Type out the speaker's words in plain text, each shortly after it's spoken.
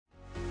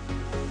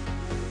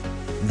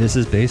This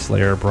is Base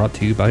Layer, brought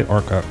to you by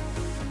Arca.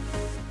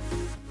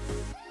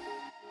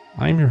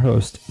 I'm your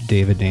host,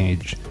 David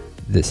Nage.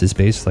 This is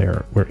Base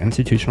Layer, where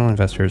institutional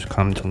investors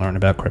come to learn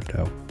about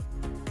crypto.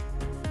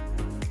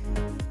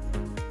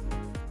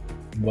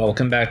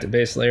 Welcome back to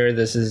Base Layer.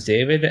 This is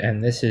David,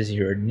 and this is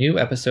your new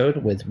episode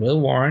with Will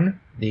Warren,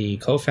 the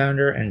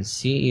co-founder and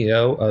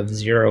CEO of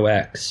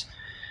ZeroX.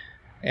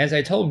 As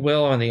I told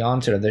Will on the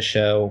onset of this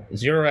show,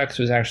 ZeroX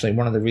was actually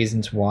one of the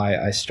reasons why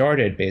I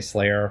started Base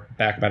Layer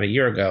back about a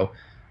year ago,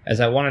 as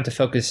I wanted to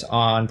focus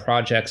on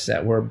projects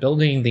that were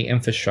building the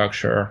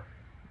infrastructure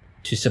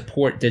to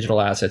support digital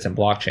assets and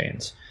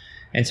blockchains.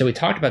 And so we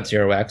talked about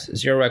ZeroX.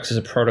 ZeroX is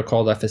a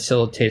protocol that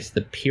facilitates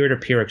the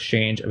peer-to-peer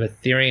exchange of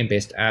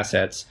Ethereum-based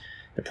assets.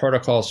 The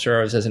protocol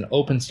serves as an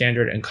open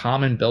standard and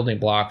common building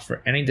block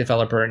for any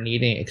developer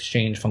needing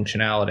exchange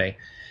functionality.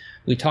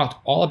 We talked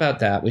all about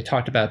that. We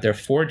talked about their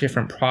 4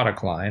 different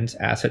product lines: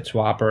 Asset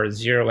Swapper,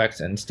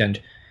 ZeroX Instant,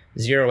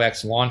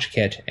 ZeroX Launch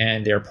Kit,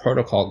 and their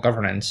protocol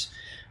governance.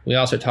 We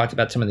also talked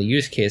about some of the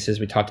use cases.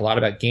 We talked a lot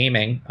about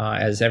gaming.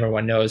 As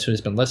everyone knows who's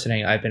been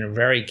listening, I've been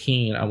very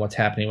keen on what's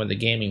happening with the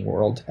gaming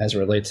world as it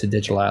relates to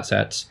digital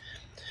assets.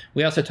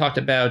 We also talked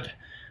about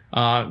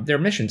their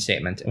mission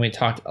statement, and we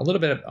talked a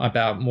little bit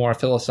about more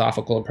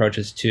philosophical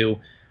approaches to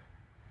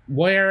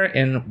where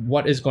and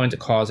what is going to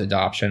cause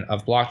adoption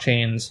of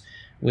blockchains.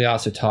 We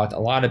also talked a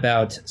lot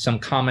about some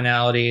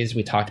commonalities.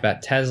 We talked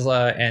about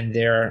Tesla and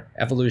their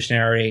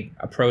evolutionary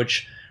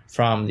approach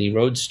from the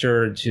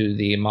Roadster to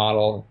the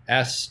Model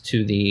S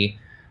to the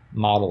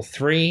Model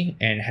 3,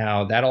 and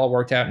how that all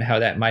worked out and how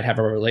that might have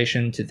a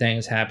relation to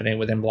things happening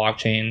within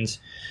blockchains.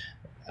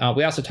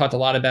 We also talked a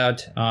lot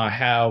about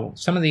how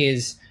some of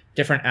these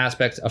different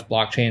aspects of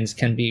blockchains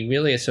can be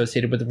really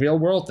associated with real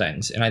world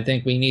things. And I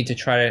think we need to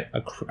try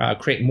to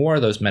create more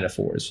of those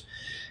metaphors.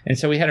 And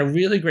so we had a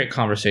really great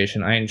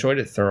conversation. I enjoyed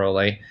it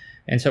thoroughly.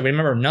 And so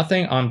remember,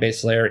 nothing on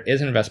Base Layer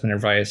is investment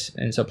advice.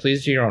 And so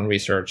please do your own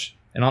research.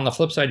 And on the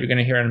flip side, you're going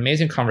to hear an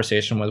amazing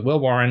conversation with Will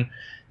Warren,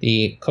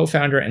 the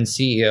co-founder and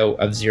CEO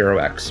of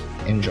ZeroX.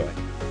 Enjoy.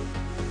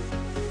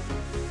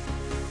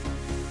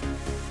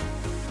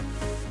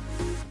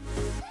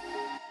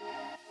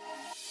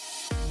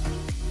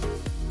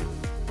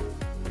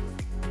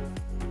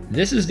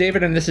 This is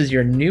David, and this is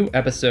your new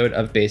episode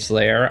of Base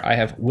Layer. I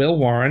have Will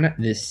Warren,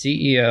 the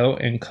CEO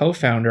and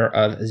co-founder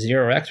of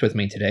ZeroX, with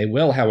me today.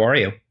 Will, how are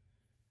you?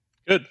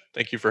 Good.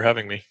 Thank you for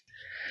having me.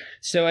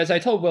 So as I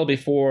told Will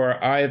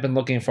before, I've been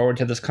looking forward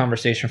to this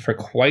conversation for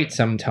quite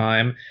some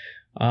time.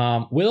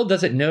 Will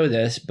doesn't know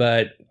this,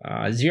 but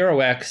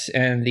ZeroX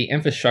and the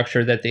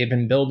infrastructure that they've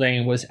been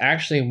building was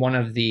actually one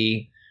of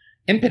the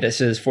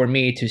impetuses for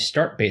me to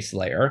start Base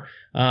Layer.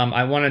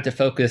 I wanted to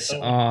focus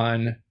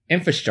on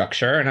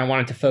infrastructure, and I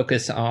wanted to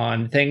focus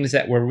on things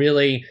that were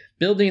really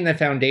building the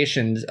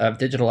foundations of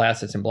digital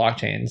assets and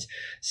blockchains.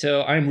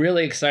 So I'm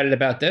really excited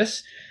about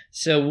this.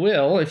 So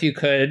Will, if you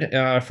could,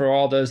 for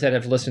all those that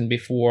have listened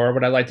before,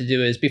 what I'd like to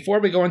do is, before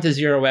we go into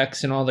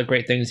ZeroX and all the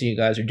great things that you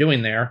guys are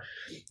doing there,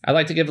 I'd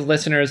like to give the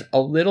listeners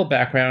a little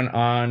background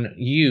on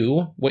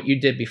you, what you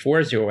did before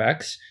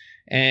ZeroX,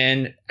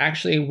 and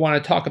actually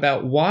want to talk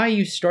about why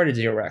you started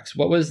ZeroX.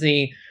 What was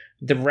the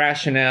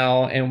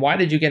rationale, and why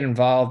did you get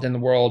involved in the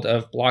world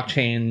of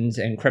blockchains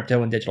and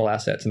crypto and digital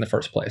assets in the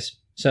first place?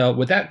 So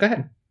with that, go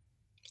ahead.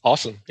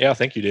 Awesome. Yeah,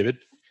 thank you, David.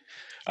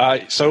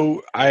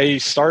 So I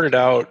started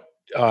out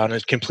on a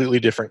completely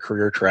different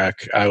career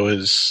track. I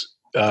was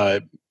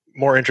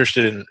more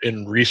interested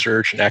in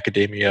research and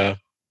academia.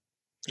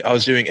 I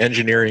was doing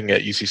engineering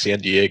at UC San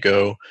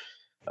Diego,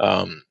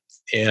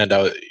 and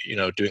I was,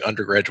 doing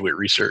undergraduate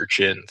research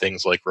in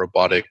things like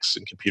robotics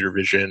and computer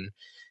vision.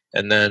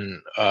 And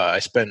then I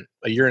spent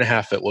a year and a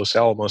half at Los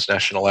Alamos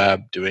National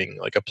Lab doing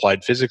like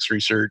applied physics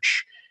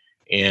research,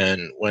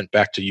 and went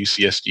back to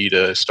UCSD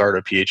to start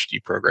a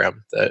PhD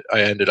program that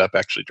I ended up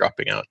actually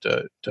dropping out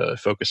to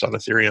focus on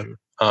Ethereum.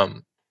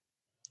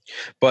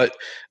 But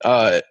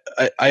I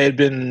had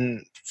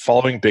been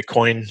following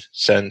Bitcoin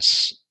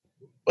since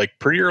like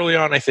pretty early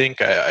on. I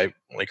think I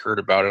heard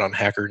about it on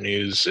Hacker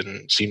News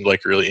and seemed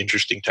like really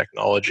interesting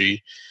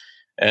technology,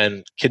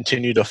 and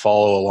continued to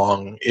follow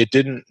along. It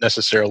didn't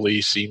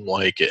necessarily seem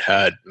like it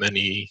had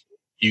many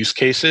use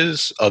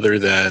cases other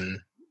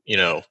than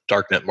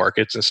darknet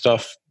markets and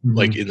stuff,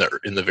 like in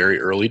the very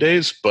early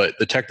days. But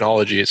the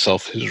technology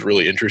itself is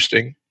really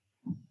interesting,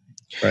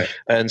 right?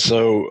 And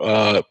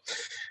so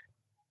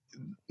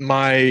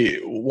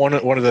one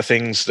of the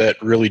things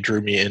that really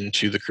drew me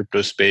into the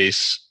crypto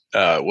space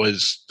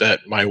was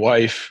that my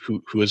wife,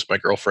 who was my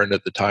girlfriend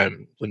at the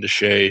time, Linda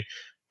Shea,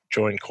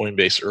 joined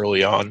Coinbase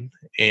early on,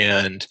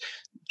 and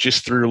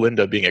just through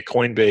Linda being at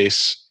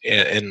Coinbase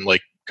and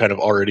like kind of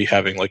already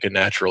having like a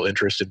natural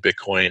interest in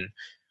Bitcoin,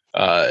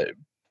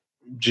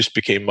 just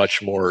became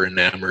much more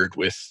enamored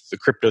with the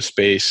crypto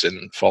space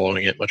and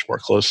following it much more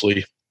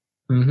closely.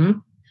 Mm-hmm.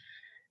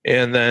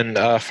 And then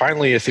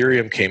finally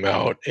Ethereum came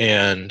out,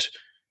 and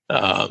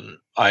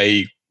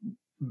I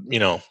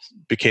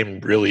became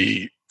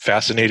really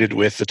fascinated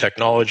with the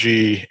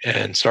technology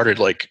and started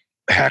like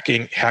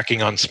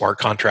hacking on smart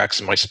contracts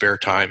in my spare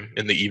time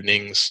in the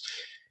evenings.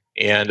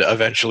 And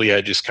eventually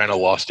I just kind of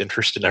lost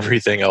interest in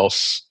everything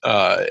else,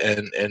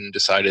 and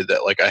decided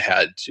that like I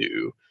had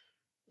to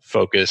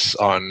focus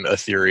on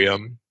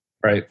Ethereum.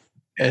 Right.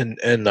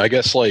 And I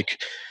guess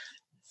like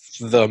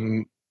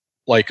the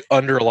like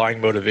underlying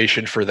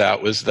motivation for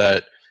that was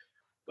that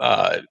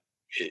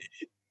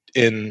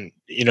in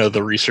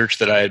the research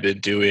that I had been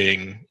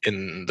doing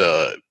in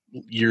the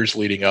years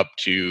leading up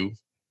to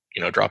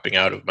dropping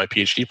out of my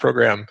PhD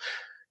program,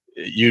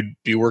 you'd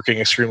be working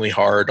extremely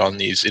hard on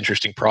these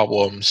interesting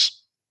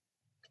problems,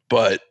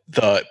 but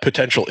the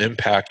potential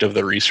impact of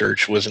the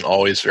research wasn't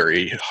always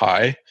very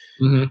high.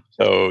 Mm-hmm.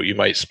 So you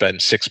might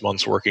spend 6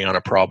 months working on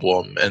a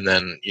problem, and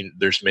then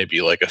there's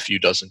maybe like a few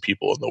dozen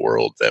people in the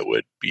world that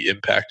would be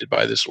impacted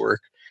by this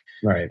work.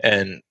 Right.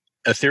 And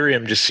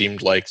Ethereum just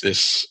seemed like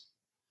this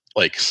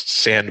like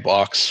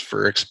sandbox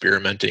for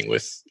experimenting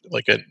with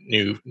like a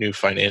new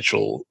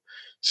financial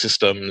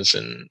systems,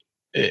 and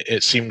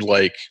it seemed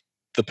like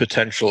the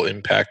potential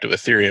impact of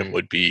Ethereum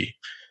would be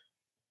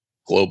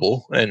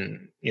global,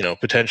 and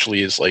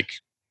potentially is like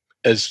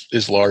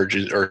as large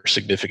or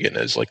significant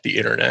as like the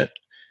internet.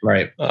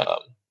 Right.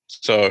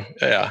 So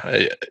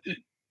yeah,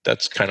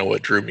 that's kind of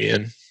what drew me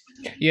in.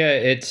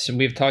 Yeah,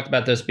 we've talked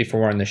about this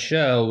before on the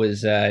show,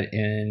 was that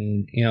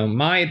in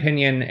my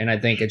opinion, and I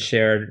think it's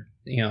shared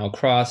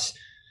across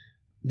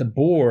the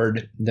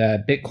board,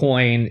 that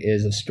Bitcoin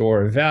is a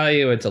store of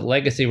value. It's a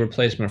legacy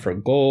replacement for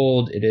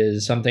gold. It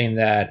is something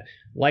that,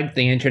 like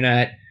the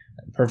internet,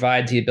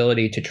 provides the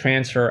ability to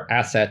transfer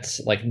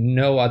assets like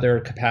no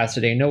other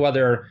capacity, no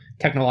other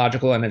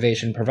technological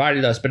innovation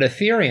provided us. But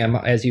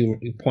Ethereum, as you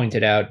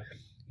pointed out,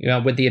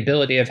 with the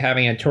ability of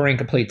having a Turing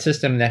complete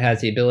system that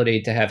has the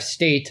ability to have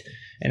state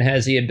and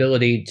has the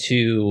ability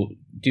to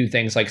do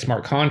things like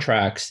smart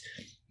contracts,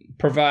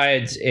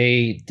 provides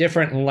a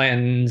different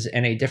lens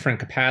and a different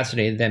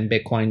capacity than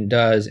Bitcoin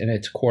does in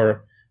its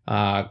core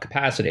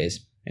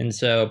capacities. And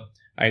so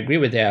I agree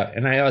with that.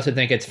 And I also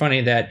think it's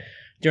funny that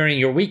during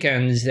your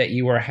weekends that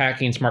you were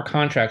hacking smart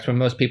contracts when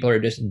most people are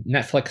just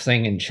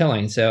Netflixing and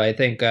chilling. So I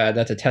think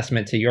that's a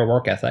testament to your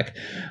work ethic,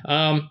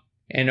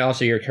 and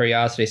also your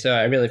curiosity. So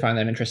I really find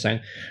that interesting.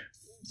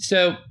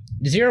 So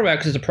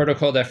 0x is a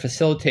protocol that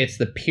facilitates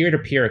the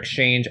peer-to-peer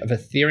exchange of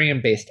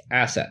Ethereum-based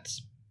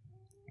assets.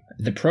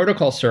 The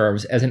protocol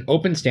serves as an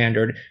open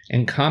standard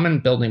and common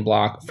building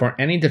block for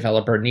any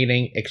developer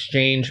needing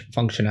exchange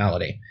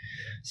functionality.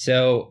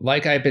 So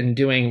like I've been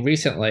doing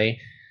recently,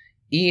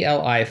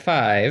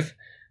 ELI5,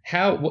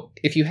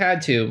 if you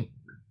had to,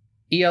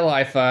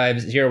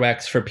 ELI5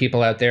 0x for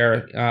people out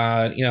there,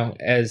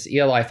 as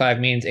ELI5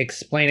 means,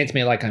 explain it to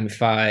me like I'm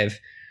 5.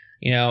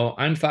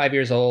 I'm 5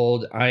 years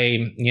old.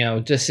 I'm,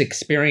 just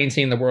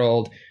experiencing the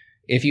world.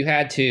 If you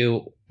had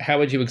to, how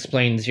would you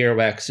explain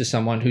 0x to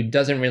someone who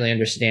doesn't really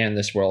understand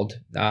this world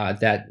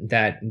that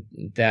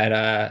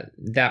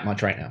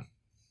much right now?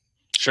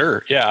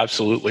 Sure. Yeah,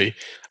 absolutely.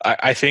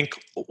 I think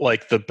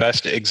like the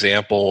best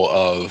example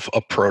of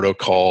a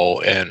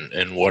protocol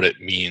and what it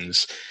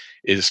means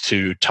is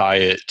to tie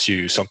it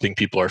to something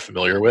people are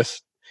familiar with.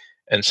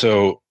 And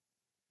so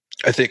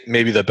I think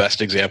maybe the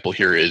best example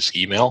here is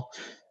email.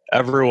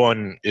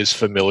 Everyone is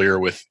familiar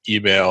with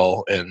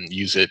email and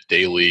use it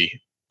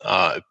daily.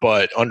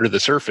 But under the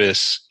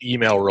surface,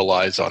 email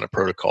relies on a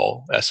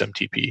protocol,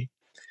 SMTP.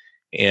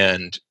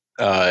 And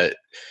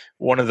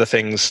one of the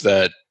things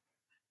that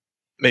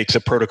makes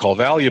a protocol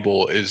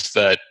valuable is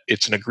that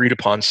it's an agreed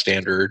upon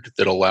standard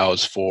that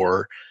allows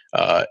for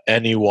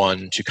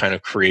anyone to kind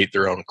of create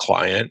their own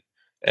client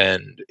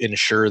and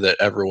ensure that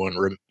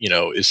everyone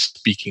is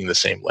speaking the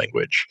same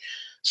language.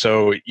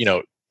 So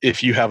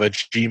if you have a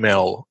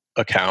Gmail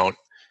account,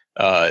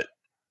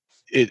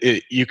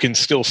 you can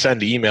still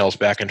send emails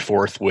back and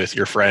forth with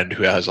your friend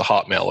who has a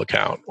Hotmail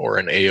account or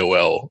an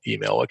AOL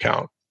email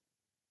account.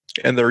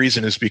 And the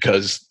reason is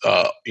because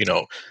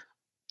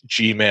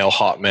Gmail,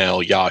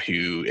 Hotmail,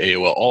 Yahoo,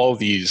 AOL, all of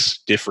these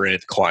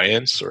different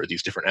clients or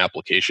these different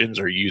applications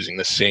are using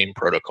the same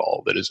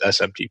protocol that is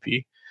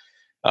SMTP.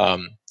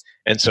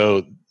 And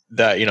so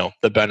that,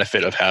 the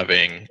benefit of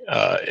having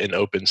an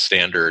open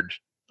standard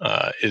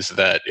is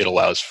that it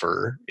allows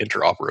for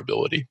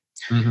interoperability.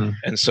 Mm-hmm.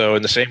 And so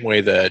in the same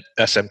way that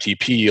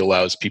SMTP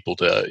allows people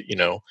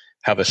to,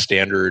 have a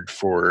standard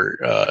for,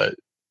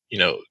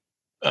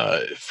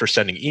 for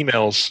sending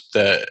emails,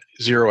 the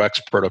 0x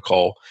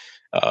protocol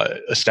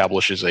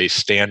establishes a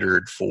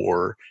standard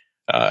for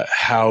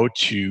how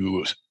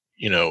to,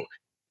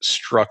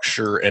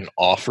 structure an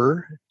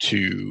offer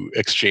to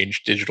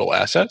exchange digital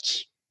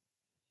assets.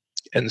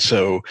 And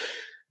so,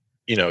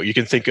 you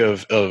can think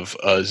of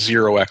a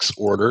 0x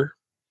order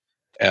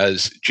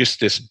as just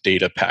this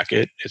data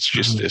packet. It's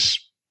just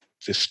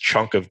this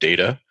chunk of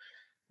data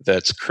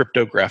that's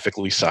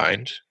cryptographically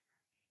signed,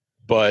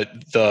 but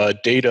the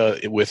data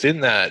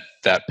within that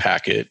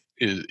packet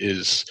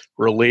is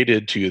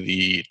related to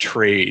the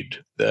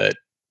trade that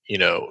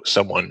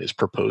someone is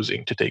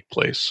proposing to take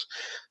place.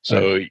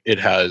 So it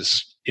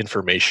has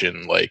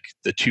information like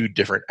the two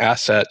different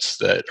assets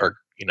that are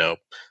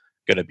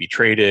going going to be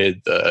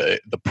traded,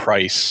 the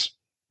price,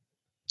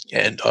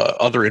 and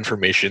other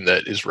information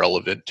that is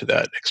relevant to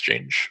that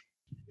exchange.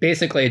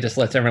 Basically, it just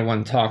lets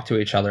everyone talk to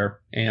each other,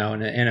 in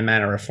a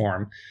manner of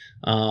form.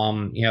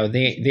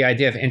 The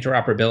idea of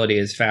interoperability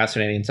is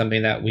fascinating,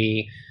 something that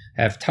we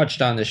have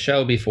touched on the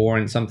show before,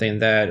 and something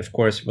that, of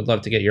course, would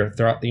love to get your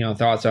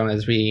thoughts on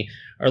as we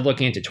are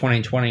looking into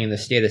 2020 and the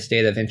state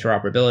of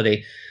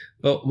interoperability.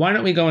 But why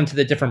don't we go into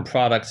the different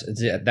products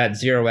that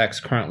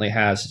ZeroX currently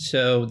has?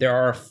 So there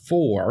are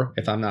 4,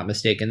 if I'm not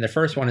mistaken. The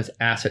first one is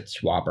Asset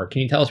Swapper.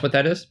 Can you tell us what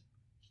that is?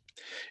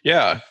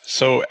 Yeah.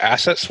 So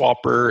Asset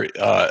Swapper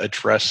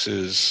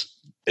addresses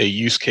a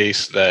use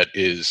case that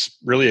is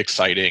really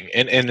exciting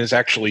and is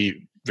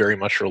actually very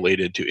much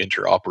related to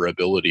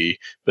interoperability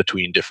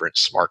between different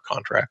smart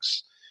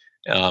contracts.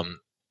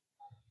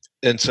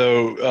 And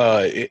so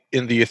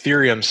in the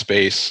Ethereum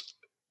space,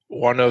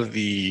 one of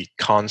the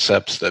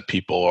concepts that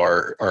people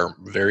are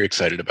very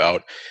excited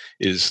about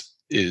is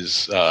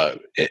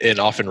and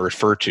often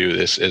refer to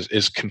this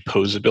as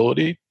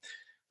composability.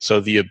 So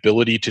the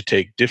ability to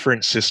take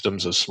different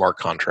systems of smart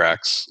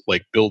contracts,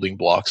 like building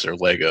blocks or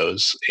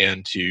Legos,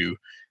 and to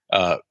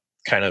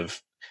kind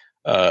of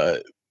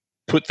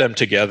put them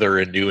together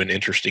in new and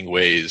interesting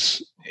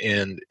ways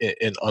and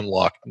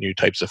unlock new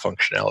types of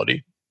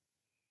functionality.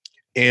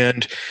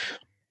 And,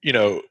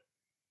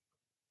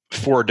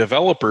 for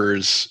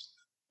developers,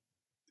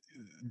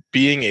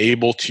 being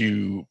able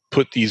to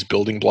put these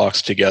building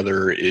blocks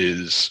together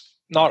is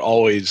not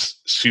always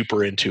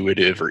super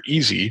intuitive or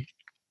easy.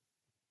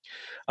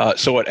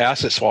 So what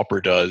Asset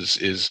Swapper does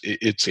is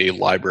it's a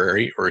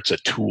library, or it's a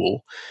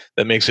tool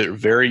that makes it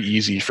very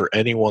easy for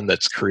anyone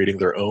that's creating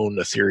their own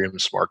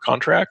Ethereum smart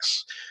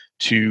contracts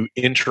to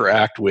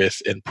interact with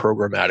and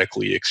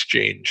programmatically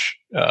exchange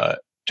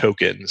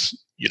tokens,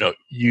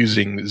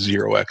 using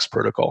ZeroX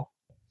protocol.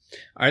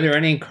 Are there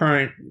any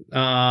current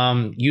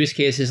use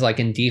cases like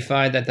in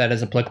DeFi that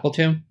is applicable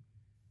to?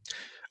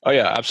 Oh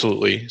yeah,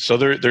 absolutely. So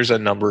there's a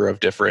number of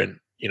different,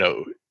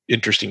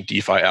 interesting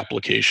DeFi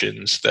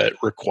applications that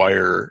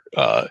require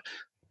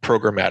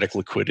programmatic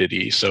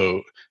liquidity.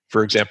 So,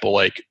 for example,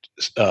 like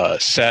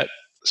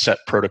Set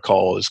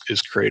protocol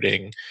is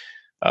creating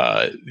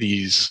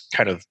these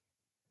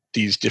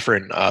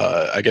different,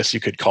 I guess you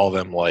could call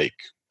them like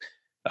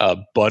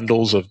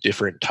bundles of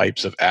different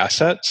types of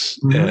assets,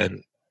 mm-hmm.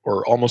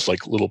 or almost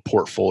like little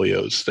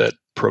portfolios that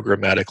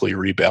programmatically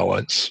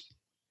rebalance.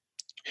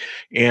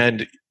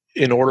 And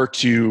in order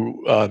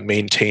to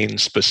maintain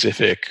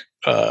specific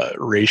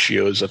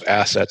ratios of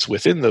assets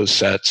within those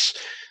sets,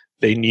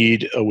 they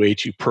need a way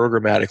to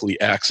programmatically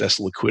access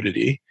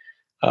liquidity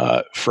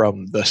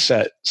from the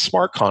set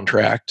smart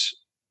contract.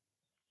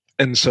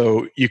 And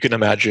so you can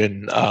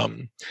imagine,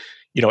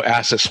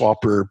 Asset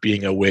Swapper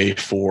being a way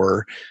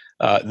for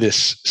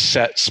this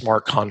set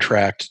smart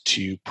contract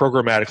to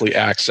programmatically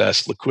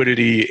access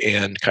liquidity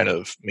and kind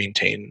of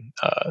maintain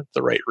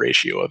the right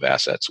ratio of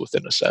assets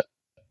within a set.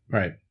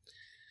 Right.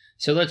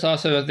 So let's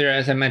also,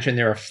 as I mentioned,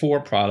 there are 4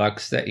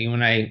 products that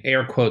when I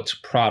air quotes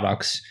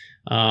products,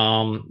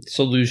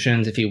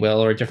 solutions, if you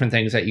will, or different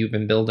things that you've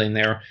been building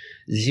there.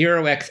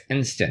 ZeroX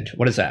Instant,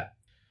 what is that?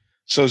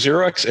 So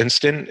ZeroX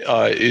Instant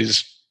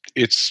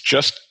it's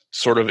just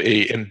sort of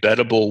a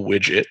embeddable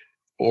widget,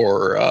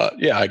 or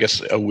I guess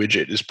a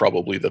widget is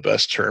probably the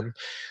best term,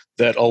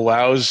 that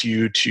allows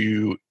you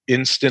to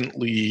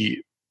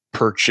instantly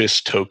purchase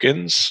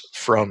tokens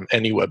from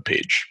any web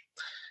page.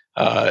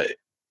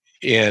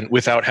 And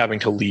without having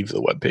to leave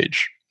the web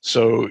page.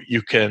 So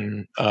you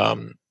can,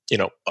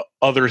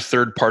 other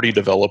third-party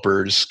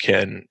developers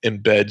can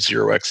embed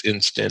ZeroX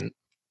Instant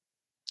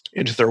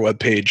into their web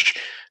page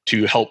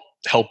to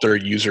help their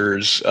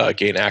users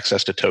gain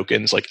access to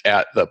tokens, like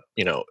at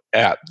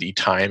the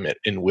time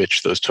in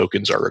which those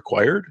tokens are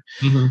required.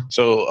 Mm-hmm.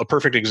 So a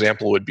perfect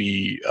example would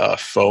be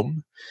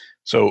Foam.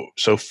 So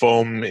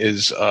Foam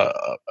is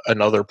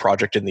another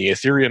project in the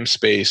Ethereum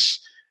space.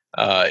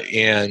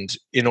 And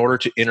in order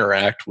to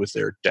interact with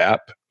their dApp,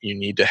 you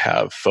need to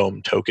have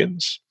Foam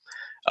tokens.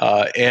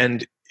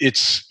 And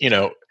it's,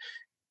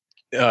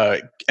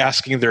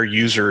 asking their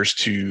users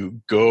to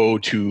go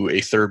to a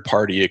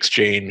third-party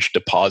exchange,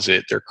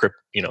 deposit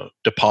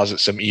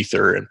some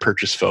Ether and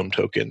purchase Foam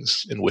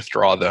tokens and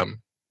withdraw them.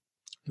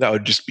 That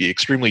would just be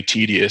extremely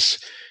tedious,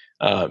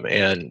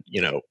 and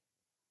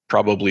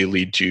probably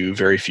lead to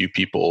very few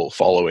people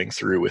following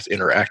through with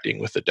interacting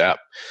with the dApp.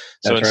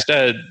 So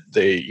instead,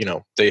 they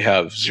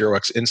have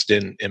ZeroX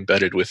Instant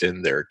embedded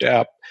within their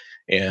dApp,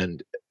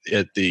 and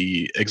at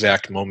the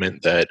exact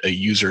moment that a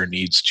user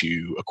needs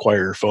to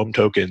acquire Foam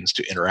tokens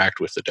to interact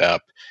with the dApp,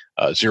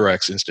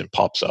 ZeroX Instant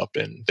pops up,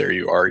 and there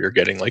you are. You're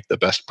getting like the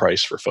best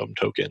price for Foam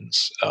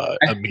tokens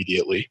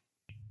immediately.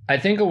 I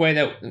think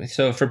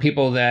so for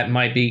people that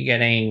might be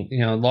getting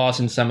lost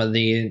in some of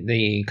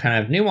the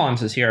kind of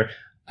nuances here,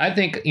 I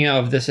think,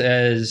 of this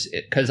as,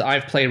 because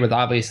I've played with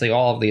obviously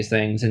all of these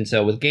things. And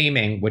so with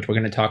gaming, which we're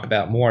going to talk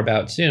about more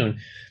about soon,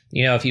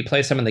 if you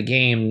play some of the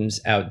games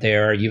out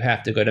there, you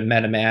have to go to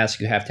MetaMask,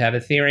 you have to have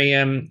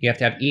Ethereum, you have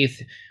to have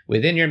ETH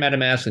within your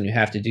MetaMask, and you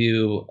have to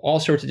do all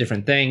sorts of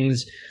different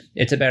things.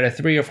 It's about a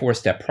 3 or 4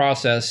 step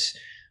process.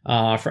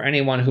 For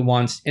anyone who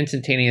wants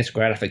instantaneous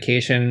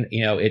gratification,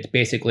 it's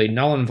basically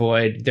null and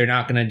void. They're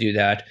not going to do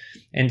that.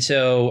 And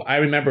so I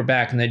remember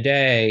back in the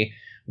day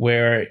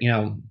where,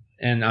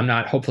 and I'm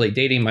not hopefully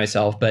dating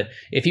myself, but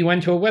if you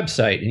went to a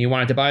website and you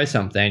wanted to buy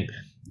something,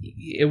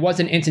 it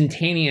wasn't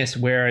instantaneous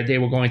where they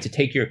were going to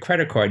take your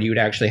credit card. You would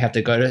actually have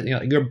to go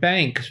to your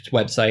bank's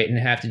website and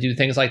have to do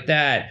things like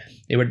that.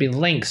 There would be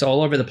links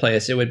all over the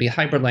place. It would be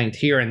hyperlinked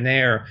here and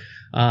there.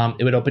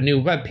 It would open new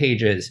web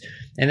pages.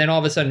 And then all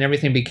of a sudden,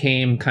 everything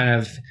became kind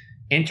of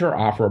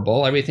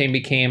interoperable. Everything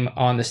became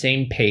on the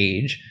same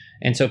page.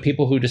 And so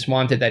people who just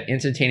wanted that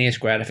instantaneous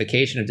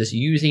gratification of just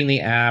using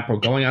the app or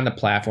going on the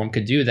platform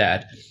could do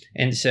that.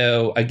 And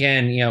so,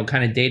 again,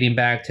 kind of dating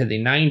back to the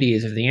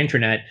 90s of the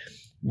internet,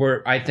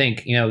 where I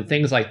think,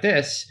 things like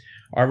this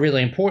are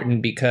really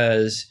important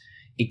because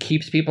it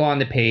keeps people on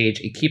the page.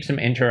 It keeps them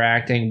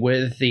interacting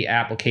with the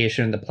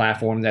application, the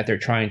platform that they're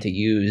trying to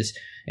use,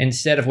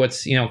 instead of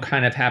what's,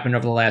 kind of happened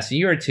over the last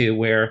year or two,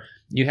 where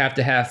you have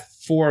to have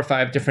 4 or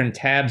 5 different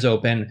tabs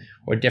open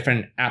or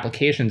different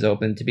applications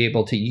open to be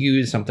able to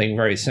use something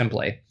very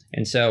simply.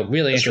 And so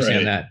really That's interesting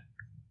right. in that.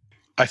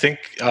 I think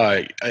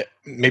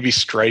maybe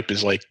Stripe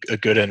is like a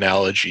good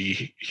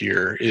analogy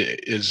here.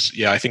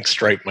 I think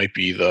Stripe might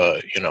be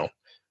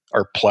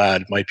or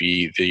Plaid might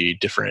be the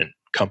different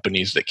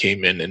companies that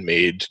came in and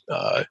made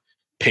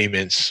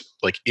payments,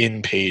 like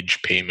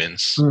in-page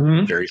payments,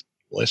 very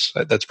seamless.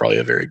 That's probably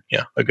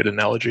a good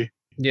analogy.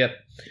 Yep.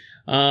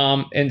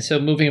 And so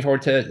moving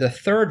forward to the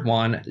third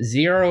one,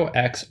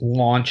 0x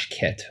Launch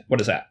Kit.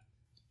 What is that?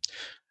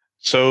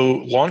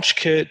 So Launch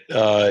Kit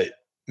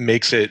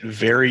makes it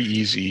very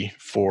easy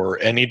for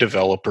any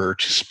developer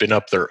to spin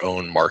up their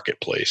own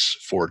marketplace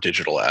for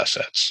digital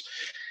assets.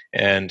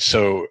 And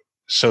so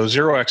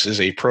 0x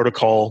is a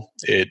protocol.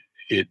 It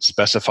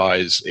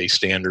specifies a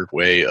standard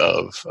way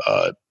of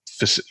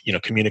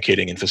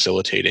communicating and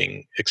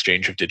facilitating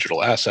exchange of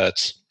digital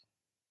assets.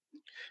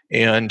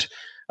 And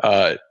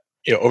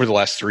over the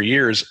last 3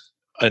 years,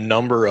 a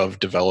number of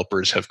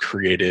developers have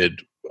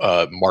created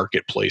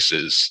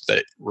marketplaces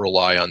that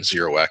rely on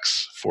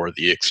 0x for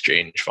the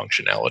exchange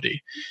functionality.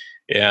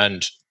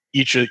 And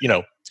each of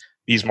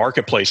these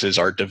marketplaces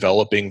are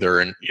developing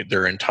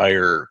their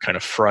entire kind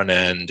of front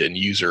end and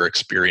user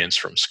experience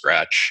from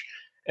scratch,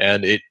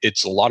 and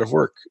it's a lot of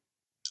work.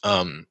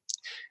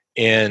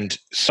 And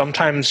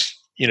sometimes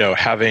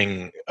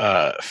having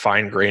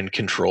fine-grained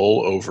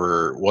control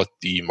over what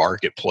the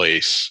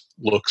marketplace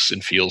looks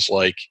and feels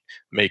like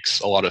makes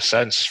a lot of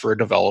sense for a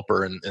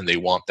developer, and they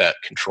want that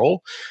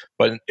control.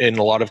 But in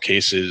a lot of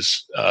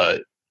cases,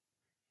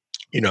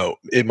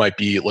 it might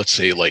be, let's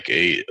say, like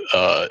a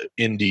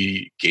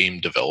indie game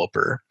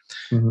developer.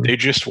 Mm-hmm. They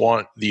just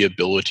want the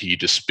ability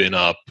to spin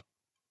up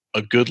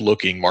a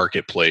good-looking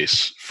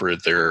marketplace for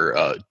their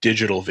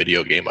digital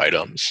video game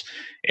items,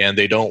 and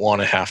they don't want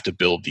to have to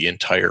build the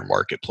entire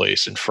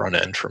marketplace and front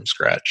end from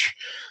scratch.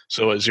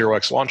 So what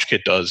 0x Launch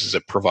Kit does is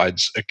it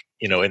provides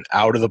an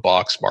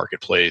out-of-the-box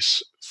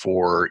marketplace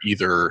for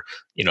either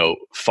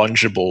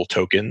fungible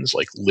tokens,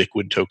 like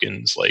liquid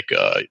tokens, like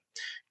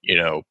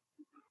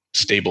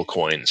stable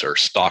coins or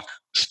stock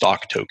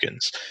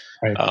tokens,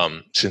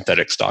 right.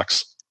 Synthetic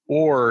stocks.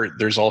 Or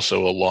there's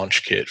also a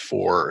launch kit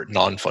for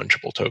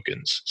non-fungible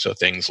tokens, so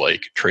things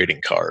like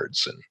trading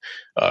cards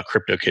and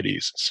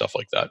CryptoKitties, stuff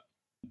like that.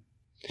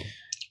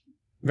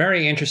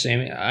 Very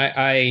interesting.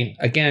 I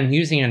again,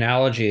 using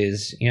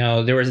analogies,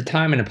 there was a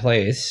time and a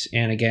place,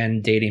 and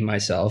again, dating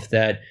myself,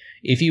 that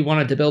if you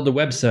wanted to build a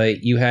website,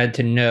 you had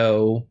to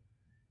know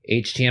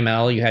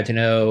HTML, you had to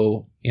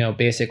know,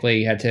 basically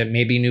you had to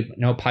maybe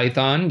know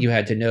Python, you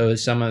had to know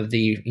some of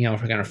the,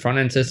 kind of front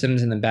end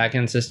systems and the back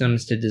end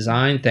systems to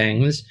design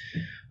things.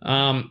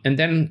 And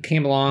then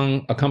came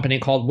along a company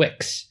called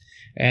Wix,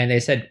 and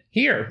they said,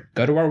 here,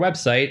 go to our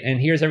website,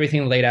 and here's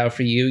everything laid out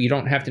for you. You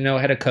don't have to know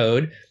how to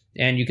code,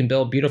 and you can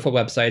build beautiful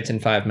websites in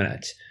 5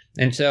 minutes.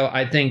 And so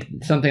I think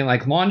something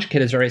like LaunchKit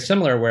is very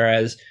similar,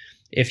 whereas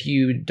if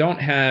you don't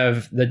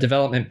have the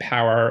development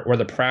power or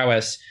the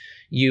prowess,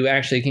 you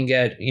actually can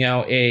get,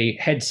 a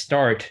head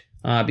start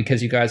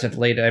because you guys have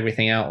laid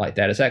everything out like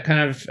that. Is that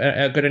kind of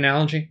a good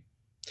analogy?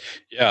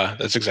 Yeah,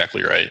 that's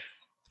exactly right.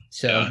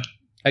 So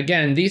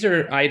again, these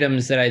are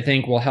items that I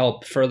think will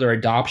help further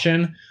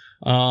adoption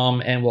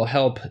and will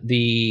help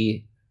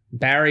the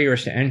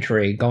barriers to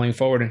entry going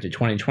forward into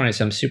 2020.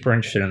 So I'm super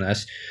interested in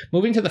this.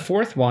 Moving to the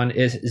fourth one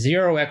is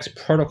 0x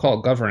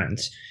protocol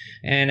governance.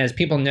 And as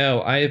people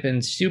know, I have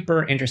been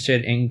super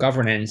interested in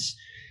governance.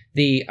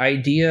 The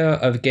idea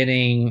of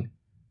getting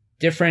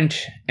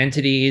different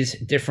entities,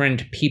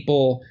 different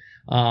people,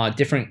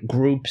 different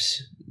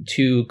groups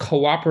to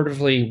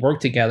cooperatively work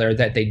together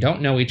that they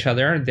don't know each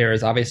other. There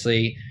is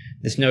obviously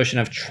this notion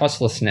of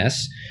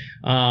trustlessness.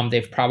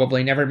 They've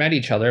probably never met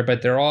each other,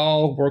 but they're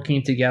all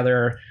working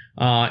together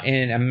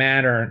in a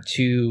manner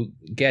to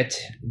get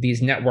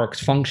these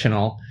networks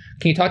functional.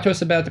 Can you talk to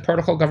us about the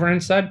protocol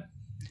governance side?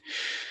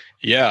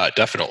 Yeah,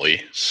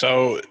 definitely.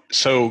 So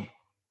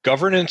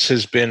governance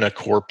has been a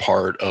core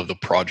part of the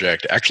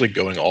project, actually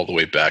going all the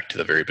way back to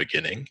the very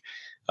beginning.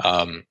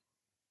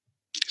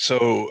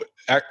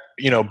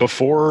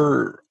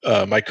 Before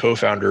my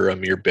co-founder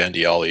Amir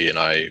Bandiali and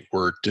I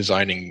were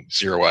designing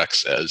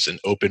ZeroX as an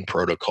open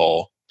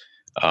protocol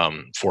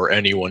for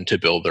anyone to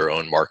build their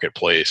own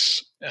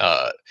marketplace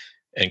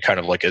and kind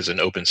of like as an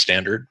open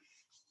standard,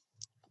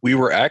 we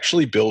were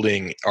actually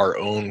building our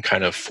own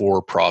kind of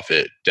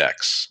for-profit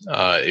DEX.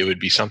 It would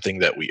be something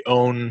that we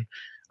own.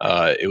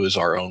 It was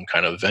our own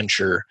kind of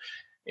venture.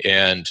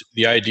 And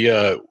the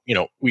idea,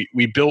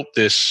 we built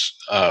this,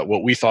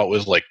 what we thought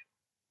was like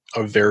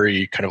a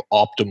very kind of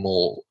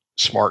optimal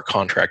smart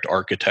contract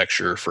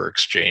architecture for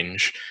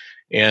exchange.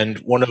 And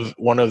one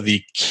of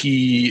the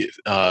key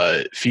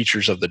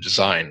features of the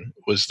design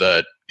was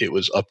that it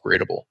was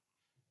upgradable.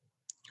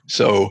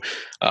 So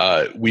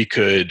we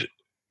could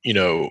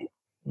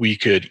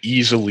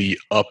easily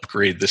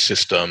upgrade the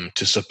system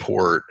to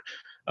support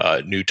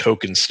new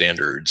token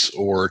standards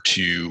or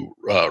to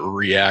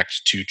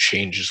react to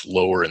changes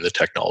lower in the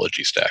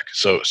technology stack.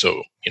 So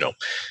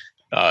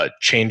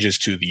changes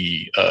to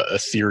the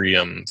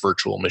Ethereum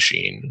virtual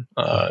machine,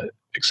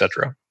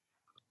 etc.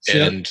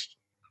 And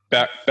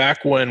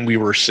back when we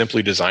were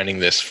simply designing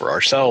this for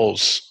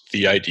ourselves,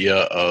 the idea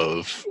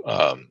of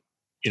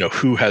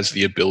who has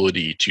the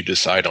ability to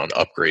decide on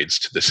upgrades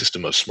to the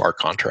system of smart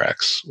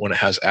contracts when it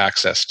has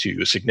access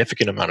to a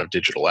significant amount of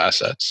digital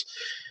assets,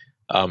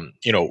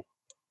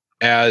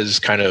 as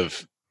kind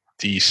of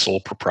the sole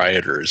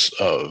proprietors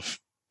of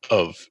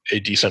a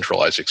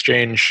decentralized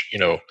exchange,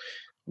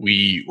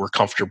 we were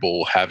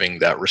comfortable having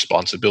that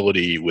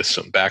responsibility with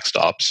some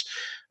backstops.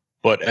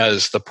 But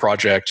as the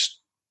project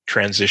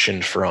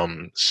transitioned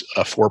from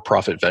a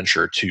for-profit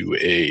venture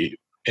to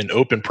an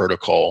open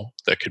protocol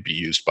that could be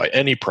used by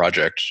any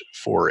project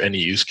for any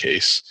use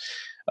case,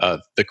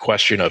 the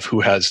question of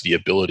who has the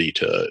ability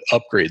to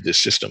upgrade this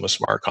system of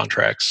smart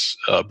contracts,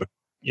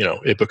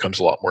 it becomes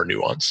a lot more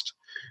nuanced.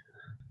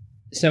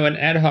 So an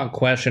ad hoc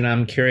question,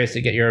 I'm curious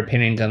to get your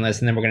opinions on this,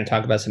 and then we're going to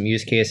talk about some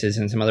use cases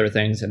and some other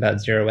things about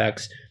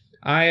ZeroX.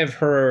 I have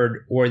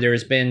heard, or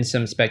there's been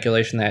some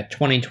speculation that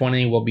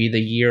 2020 will be the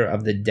year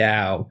of the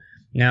DAO.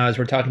 Now, as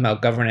we're talking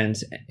about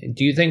governance,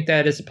 do you think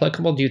that is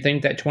applicable? Do you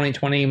think that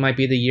 2020 might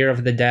be the year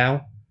of the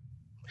DAO?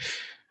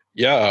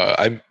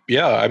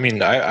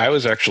 I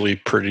was actually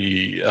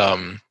pretty,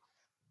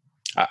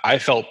 I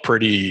felt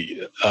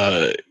pretty,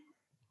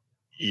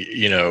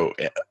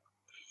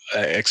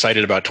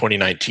 excited about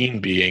 2019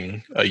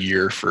 being a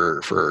year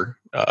for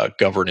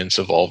governance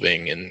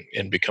evolving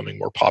and becoming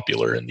more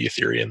popular in the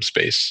Ethereum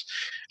space.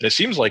 And it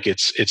seems like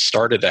it's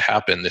started to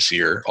happen this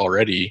year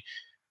already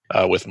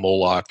with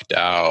Moloch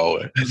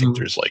DAO. I think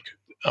there's like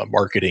a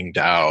marketing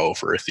DAO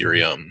for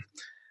Ethereum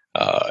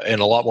and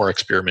a lot more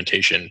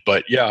experimentation.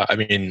 But yeah, I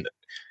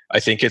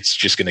think it's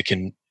just going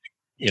to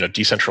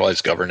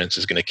decentralized governance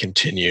is going to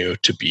continue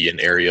to be an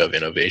area of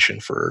innovation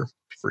for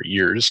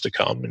years to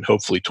come, and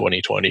hopefully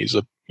 2020 is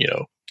a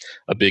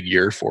big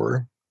year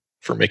for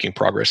making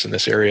progress in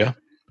this area.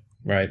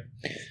 Right.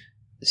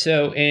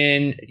 So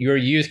in your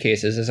use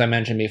cases, as I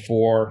mentioned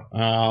before,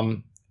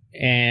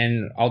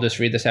 and I'll just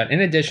read this out. In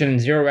addition,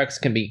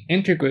 ZeroX can be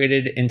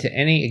integrated into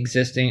any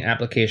existing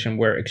application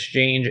where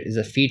exchange is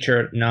a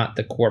feature, not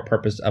the core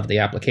purpose of the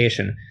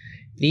application.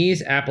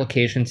 These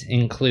applications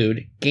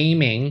include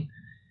gaming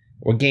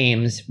or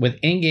games with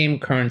in-game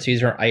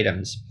currencies or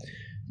items.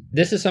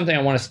 This is something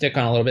I want to stick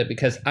on a little bit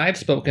because I've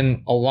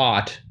spoken a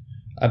lot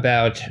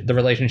about the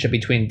relationship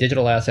between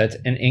digital assets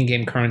and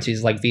in-game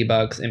currencies like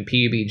V-Bucks and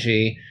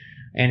PUBG,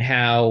 and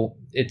how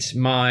it's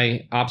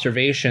my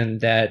observation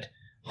that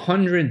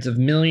hundreds of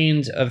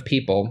millions of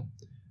people,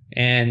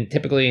 and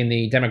typically in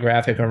the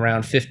demographic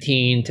around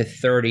 15 to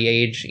 30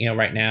 age,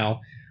 right now,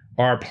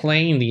 are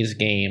playing these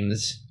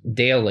games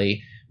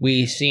daily.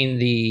 We've seen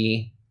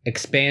the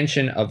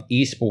expansion of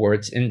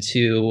esports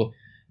into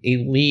a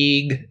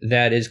league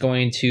that is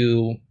going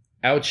to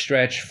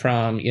outstretch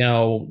from,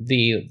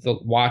 the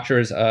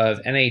watchers of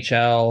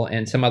NHL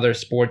and some other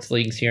sports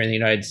leagues here in the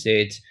United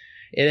States.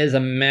 It is a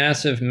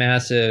massive,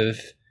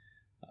 massive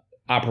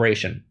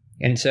operation.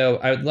 And so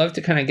I would love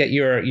to kind of get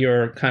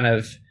your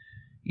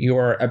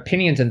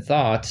opinions and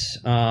thoughts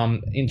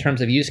in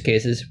terms of use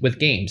cases with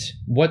games.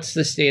 What's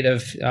the state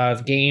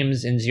of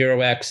games in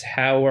ZeroX?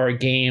 How are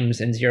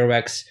games and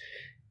ZeroX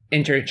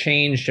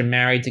interchanged and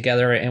married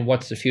together? And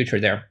what's the future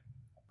there?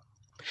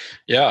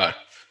 Yeah.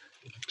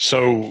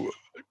 So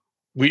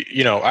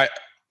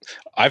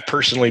I've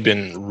personally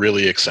been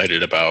really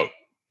excited about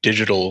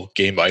digital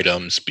game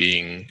items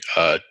being,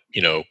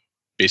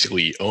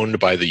 basically owned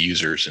by the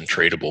users and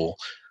tradable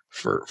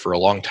for a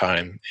long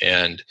time.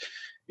 And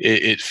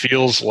it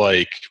feels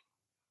like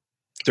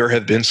there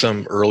have been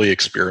some early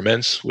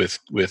experiments with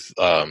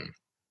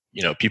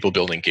people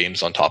building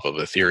games on top of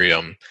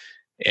Ethereum,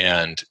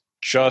 and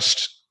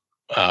just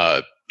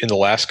in the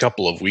last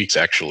couple of weeks,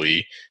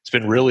 actually, it's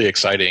been really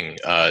exciting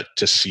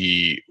to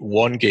see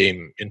one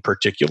game in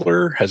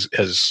particular has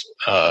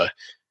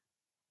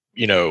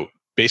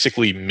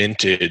basically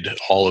minted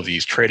all of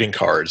these trading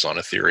cards on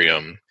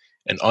Ethereum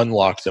and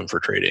unlocked them for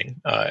trading.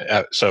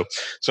 So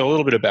a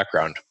little bit of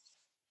background.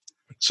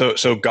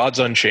 So Gods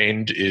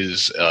Unchained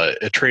is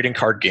a trading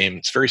card game.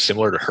 It's very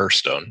similar to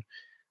Hearthstone,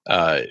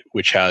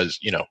 which has,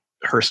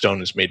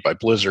 Hearthstone is made by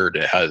Blizzard.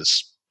 It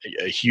has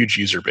a huge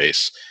user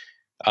base.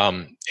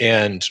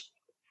 And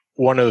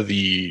one of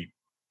the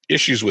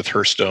issues with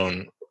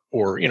Hearthstone,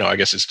 or, I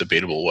guess it's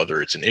debatable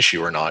whether it's an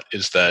issue or not,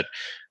 is that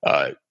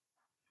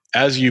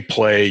as you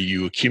play,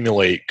 you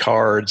accumulate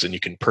cards and you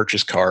can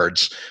purchase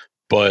cards,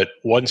 but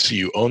once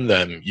you own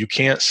them, you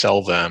can't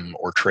sell them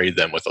or trade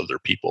them with other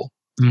people.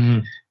 Mm-hmm.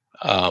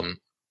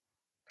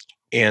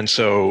 And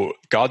so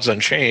Gods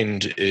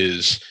Unchained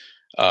is,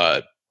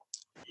 a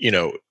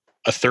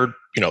third,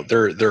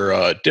 they're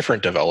a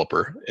different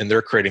developer, and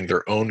they're creating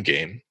their own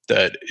game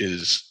that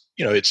is,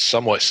 it's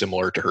somewhat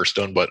similar to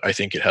Hearthstone, but I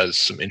think it has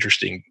some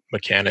interesting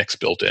mechanics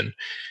built in.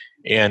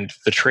 And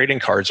the trading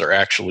cards are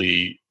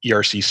actually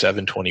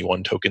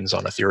ERC-721 tokens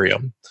on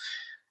Ethereum.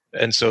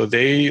 And so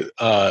they,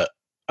 I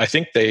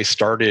think they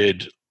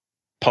started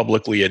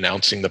publicly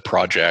announcing the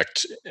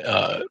project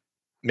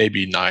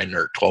maybe 9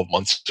 or 12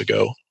 months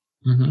ago,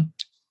 mm-hmm.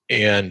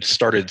 and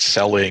started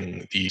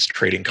selling these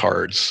trading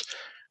cards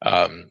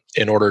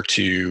in order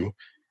to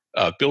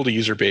build a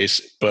user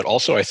base, but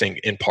also I think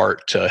in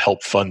part to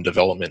help fund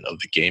development of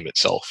the game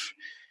itself.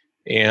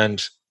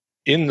 And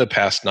in the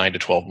past 9 to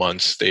 12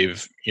 months,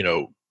 they've,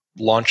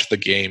 launched the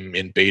game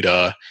in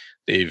beta.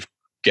 They've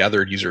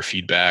gathered user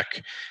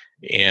feedback,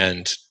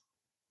 and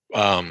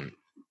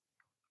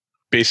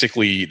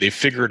basically they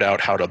figured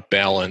out how to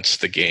balance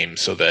the game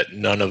so that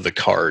none of the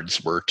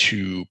cards were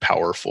too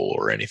powerful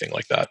or anything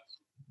like that.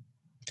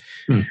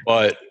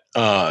 But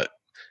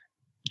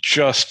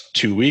just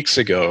 2 weeks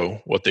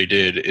ago, what they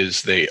did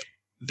is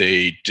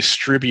they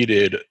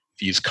distributed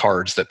these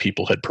cards that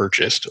people had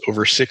purchased,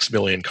 over 6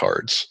 million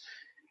cards,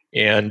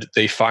 and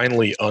they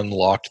finally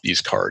unlocked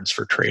these cards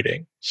for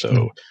trading.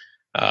 So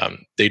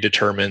they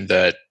determined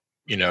that,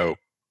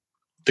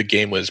 the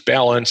game was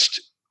balanced.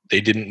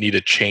 They didn't need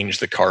to change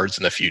the cards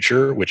in the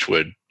future, which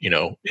would,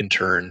 in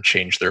turn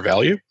change their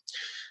value.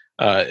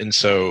 And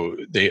so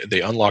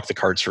they unlocked the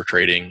cards for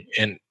trading.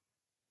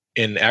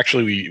 And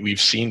actually,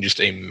 we've seen just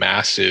a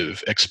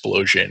massive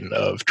explosion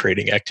of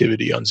trading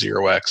activity on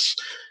 0x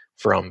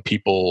from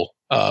people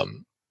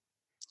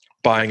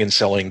buying and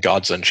selling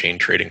Gods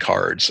Unchained trading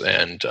cards.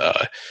 And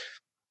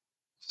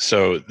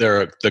so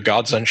the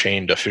Gods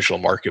Unchained official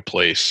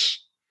marketplace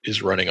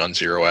is running on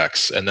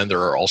 0x. And then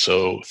there are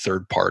also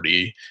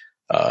third-party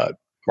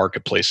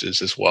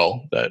marketplaces as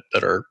well that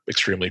are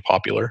extremely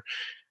popular.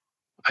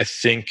 I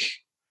think,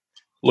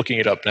 looking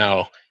it up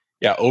now,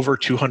 over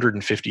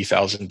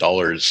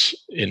 $250,000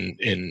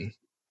 in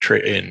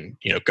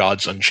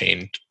Gods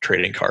Unchained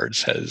trading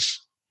cards has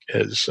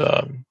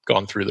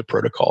gone through the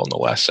protocol in the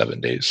last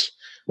 7 days.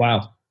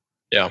 Wow.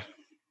 Yeah.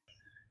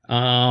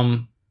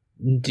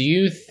 Do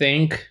you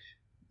think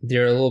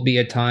there will be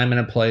a time and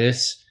a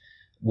place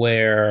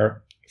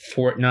where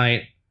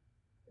Fortnite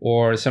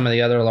or some of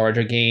the other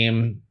larger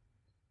game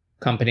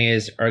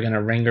companies are going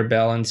to ring their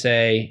bell and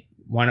say,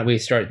 why don't we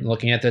start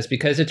looking at this?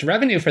 Because it's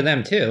revenue for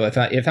them too.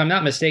 If I'm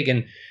not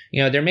mistaken,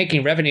 they're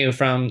making revenue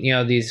from,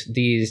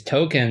 these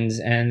tokens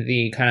and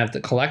the kind of the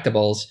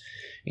collectibles.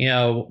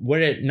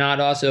 Would it not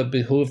also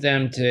behoove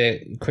them to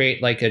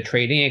create like a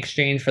trading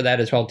exchange for that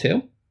as well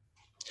too?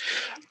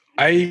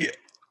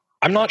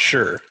 I'm not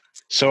sure.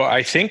 So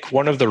I think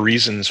one of the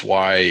reasons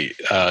why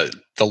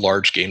the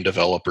large game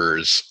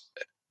developers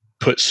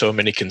put so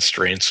many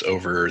constraints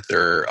over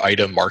their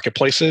item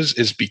marketplaces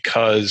is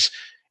because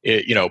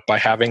by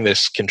having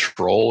this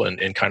control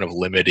and kind of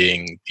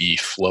limiting the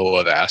flow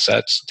of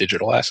assets,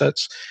 digital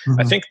assets, mm-hmm.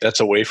 I think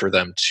that's a way for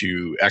them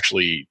to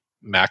actually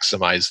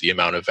maximize the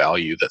amount of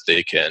value that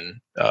they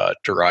can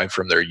derive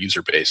from their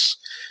user base.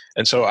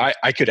 And so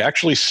I could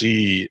actually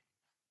see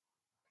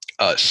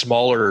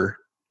smaller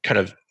kind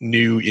of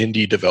new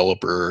indie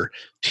developer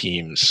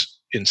teams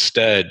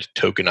instead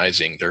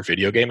tokenizing their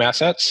video game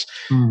assets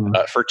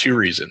for two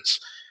reasons.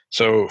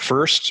 So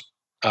first,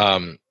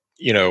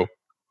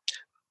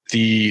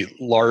 the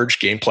large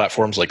game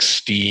platforms like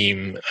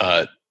Steam,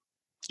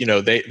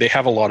 they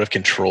have a lot of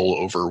control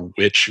over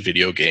which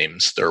video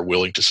games they're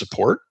willing to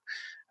support.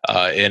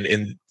 And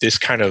in this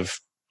kind of,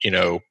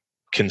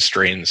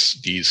 constrains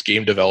these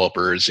game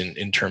developers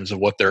in terms of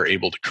what they're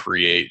able to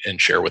create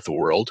and share with the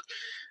world.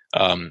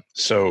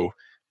 So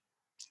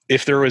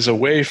if there was a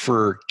way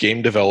for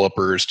game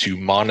developers to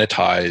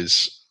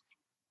monetize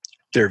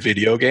their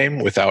video game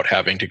without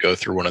having to go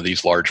through one of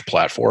these large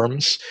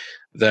platforms,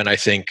 then I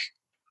think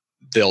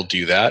they'll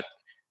do that.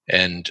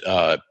 And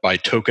by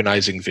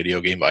tokenizing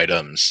video game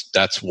items,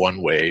 that's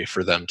one way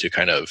for them to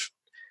kind of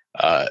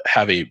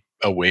have a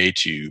way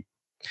to,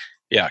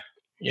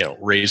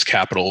 raise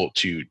capital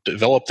to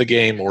develop the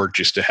game, or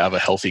just to have a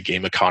healthy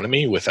game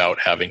economy without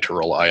having to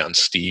rely on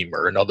Steam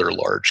or another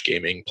large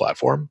gaming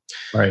platform.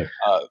 Right.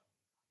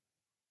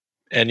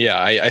 And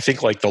yeah, I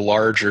think like the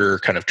larger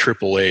kind of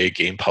AAA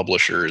game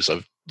publishers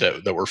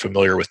that we're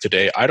familiar with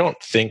today, I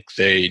don't think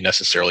they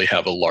necessarily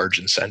have a large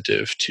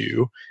incentive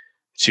to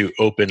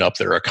open up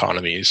their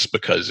economies,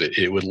 because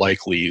it would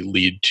likely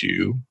lead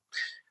to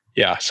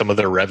some of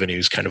their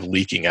revenues kind of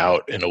leaking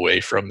out and away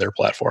from their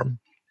platform.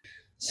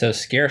 So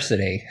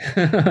scarcity,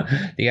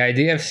 the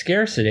idea of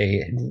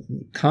scarcity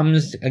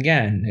comes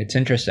again. It's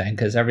interesting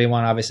because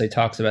everyone obviously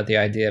talks about the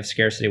idea of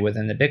scarcity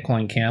within the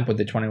Bitcoin camp with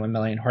the 21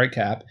 million hard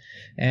cap.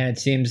 And it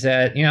seems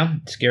that,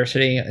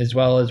 scarcity as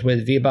well as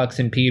with V-Bucks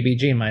and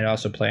PUBG might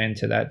also play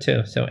into that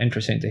too. So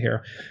interesting to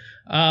hear.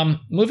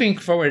 Moving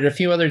forward, a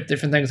few other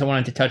different things I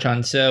wanted to touch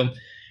on. So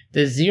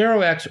the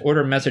 0x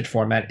order message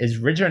format is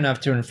rigid enough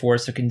to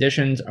enforce the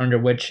conditions under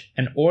which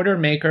an order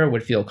maker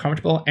would feel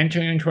comfortable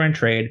entering into a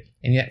trade,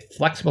 and yet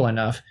flexible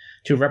enough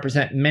to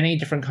represent many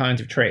different kinds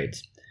of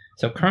trades.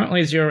 So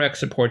currently 0x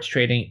supports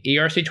trading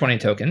ERC20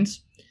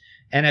 tokens,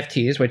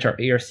 NFTs, which are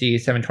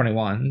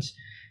ERC721s,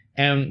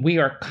 and we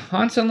are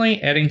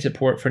constantly adding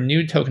support for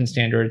new token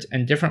standards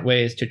and different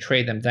ways to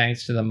trade them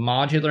thanks to the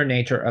modular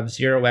nature of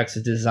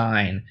 0x's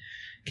design.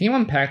 Can you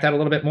unpack that a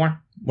little bit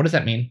more? What does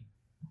that mean?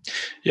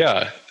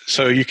 Yeah,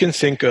 so you can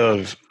think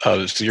of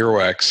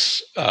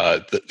 0x,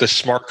 the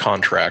smart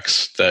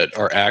contracts that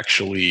are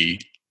actually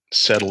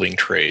settling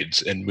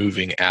trades and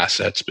moving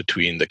assets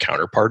between the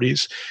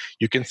counterparties.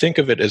 You can think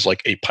of it as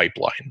like a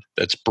pipeline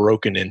that's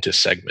broken into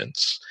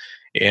segments.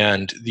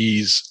 And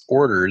these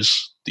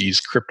orders, these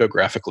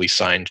cryptographically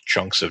signed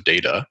chunks of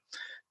data,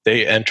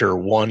 they enter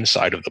one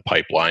side of the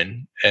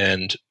pipeline.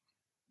 And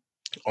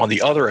on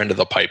the other end of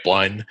the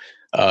pipeline,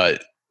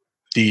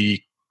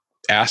 the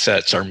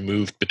assets are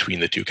moved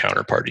between the two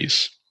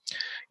counterparties.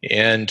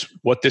 And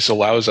what this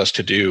allows us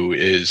to do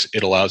is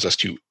it allows us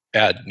to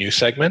add new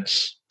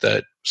segments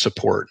that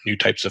support new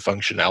types of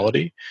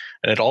functionality.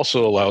 And it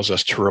also allows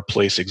us to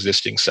replace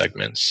existing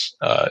segments.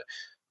 And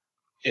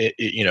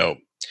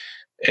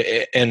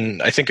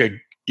I think,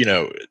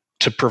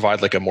 to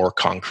provide like a more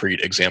concrete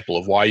example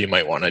of why you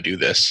might want to do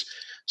this.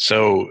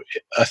 So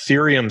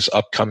Ethereum's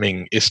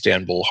upcoming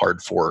Istanbul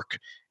hard fork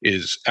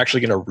is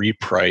actually going to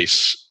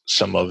reprice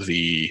some of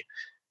the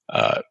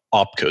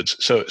opcodes.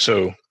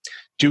 So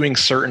doing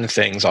certain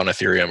things on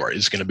Ethereum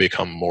is going to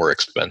become more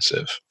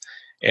expensive.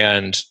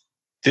 And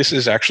this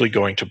is actually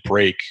going to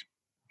break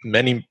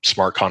many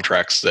smart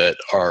contracts that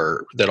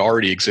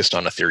already exist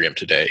on Ethereum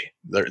today.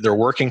 They're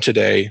working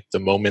today. The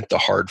moment the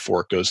hard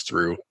fork goes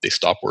through, they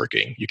stop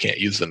working. You can't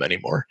use them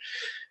anymore.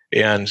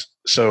 And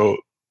so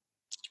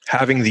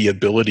having the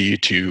ability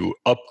to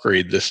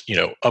upgrade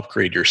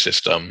your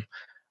system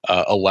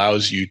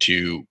allows you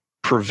to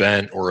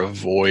prevent or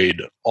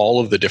avoid all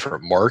of the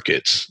different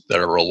markets that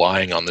are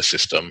relying on the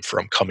system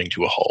from coming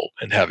to a halt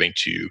and having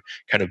to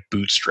kind of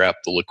bootstrap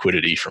the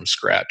liquidity from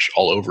scratch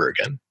all over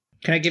again.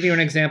 Can I give you an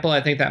example?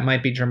 I think that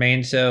might be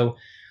germane. So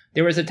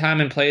there was a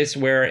time and place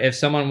where if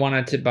someone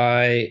wanted to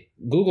buy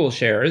Google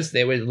shares,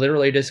 they would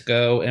literally just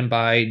go and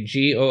buy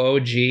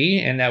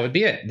GOOG, and that would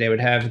be it. They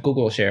would have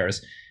Google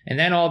shares. And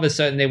then all of a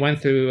sudden they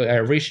went through a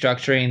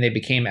restructuring. They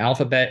became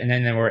Alphabet, and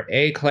then there were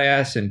A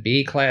class and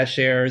B class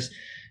shares.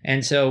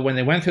 And so when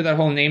they went through that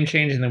whole name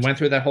change and they went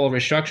through that whole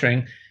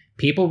restructuring,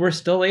 people were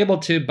still able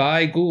to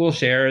buy Google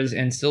shares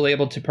and still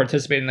able to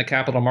participate in the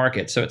capital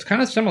market. So it's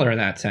kind of similar in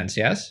that sense,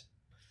 yes?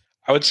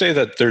 I would say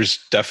that there's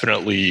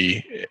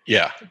definitely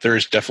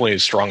a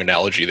strong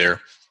analogy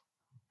there.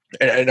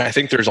 And I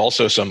think there's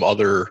also some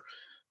other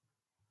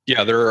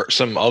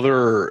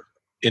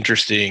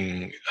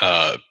interesting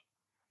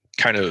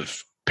kind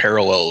of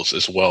parallels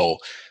as well.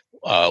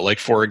 Like,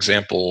 for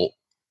example,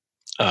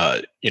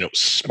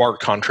 smart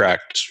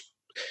contract.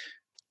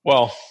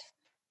 Well,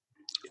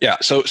 yeah.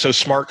 So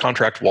smart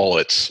contract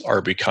wallets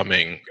are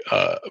becoming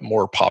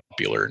more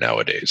popular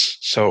nowadays.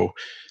 So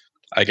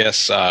I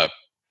guess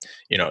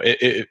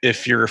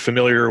if you're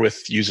familiar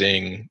with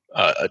using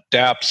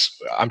dApps,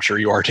 I'm sure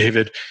you are,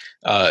 David.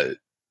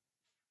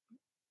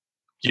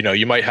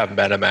 You might have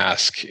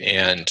MetaMask,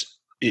 and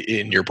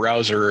in your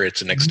browser,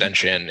 it's an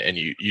extension, and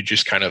you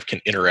just kind of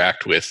can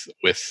interact with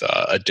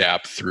a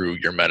dApp through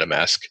your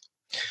MetaMask.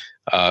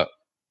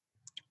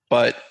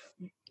 But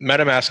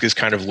MetaMask is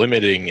kind of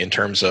limiting in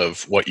terms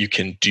of what you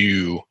can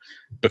do,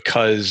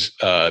 because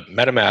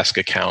MetaMask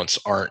accounts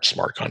aren't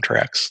smart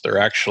contracts. They're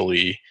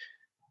actually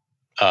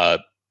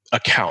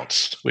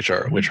accounts, which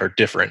are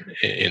different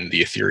in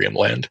the Ethereum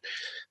land.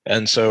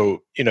 And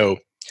so,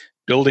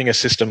 building a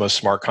system of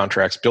smart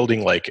contracts,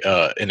 building like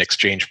an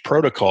exchange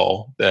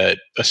protocol that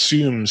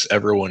assumes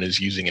everyone is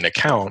using an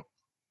account,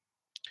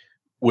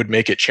 would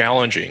make it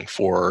challenging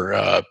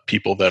for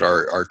people that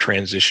are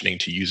transitioning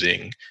to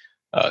using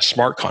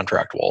smart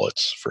contract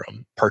wallets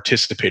from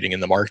participating in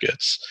the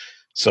markets.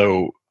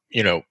 So,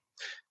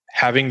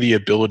 having the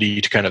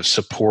ability to kind of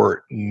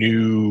support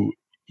new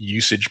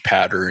usage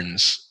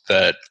patterns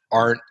that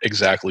aren't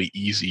exactly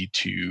easy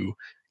to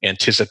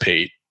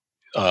anticipate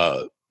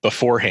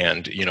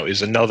beforehand,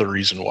 is another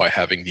reason why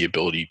having the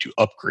ability to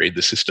upgrade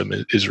the system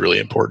is really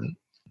important.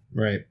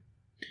 Right.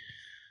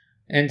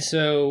 And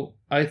so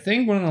I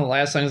think one of the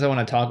last things I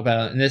want to talk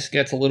about, and this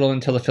gets a little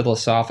into the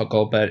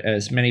philosophical, but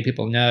as many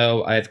people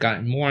know, I've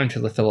gotten more into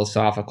the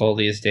philosophical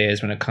these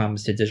days when it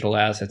comes to digital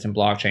assets and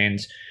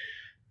blockchains.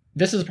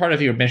 This is part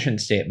of your mission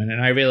statement,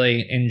 and I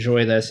really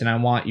enjoy this, and I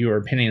want your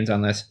opinions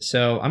on this.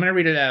 So I'm going to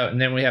read it out, and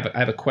then I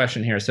have a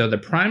question here. So the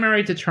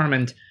primary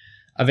determinant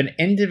of an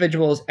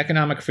individual's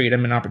economic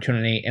freedom and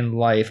opportunity in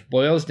life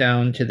boils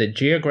down to the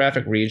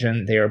geographic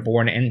region they are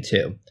born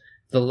into.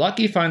 The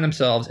lucky find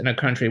themselves in a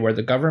country where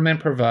the government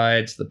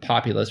provides the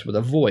populace with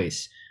a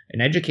voice, an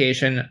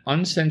education,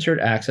 uncensored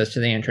access to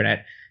the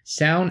internet,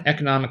 sound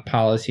economic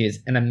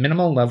policies, and a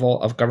minimal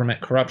level of government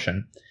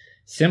corruption.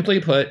 Simply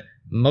put,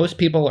 most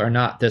people are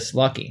not this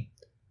lucky.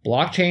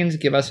 Blockchains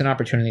give us an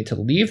opportunity to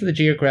leave the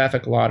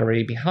geographic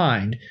lottery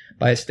behind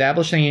by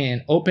establishing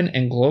an open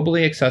and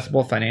globally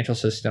accessible financial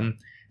system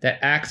that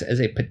acts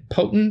as a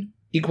potent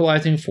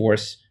equalizing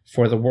force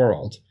for the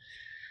world.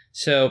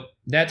 So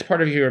that's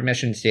part of your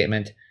mission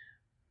statement.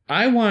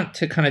 I want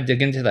to kind of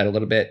dig into that a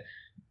little bit.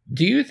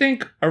 Do you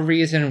think a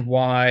reason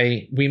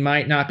why we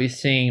might not be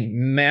seeing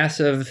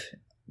massive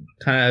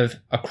kind of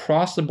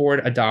across the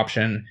board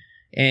adoption,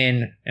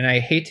 and I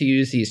hate to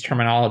use these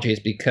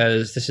terminologies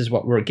because this is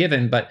what we're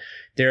given, but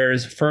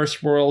there's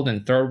first world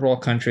and third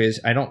world countries.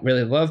 I don't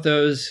really love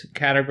those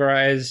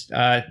categorized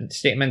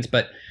statements,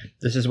 but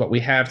this is what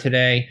we have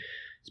today.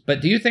 But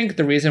do you think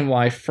the reason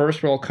why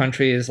first world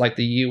countries like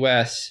the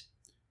US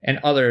and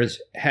others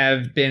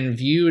have been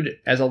viewed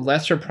as a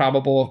lesser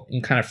probable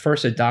and kind of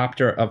first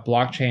adopter of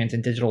blockchains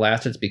and digital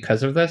assets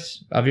because of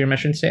this, of your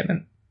mission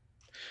statement?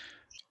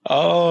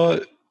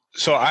 So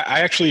I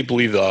actually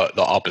believe the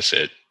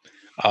opposite.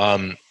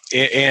 And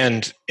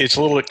it's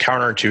a little bit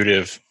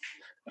counterintuitive.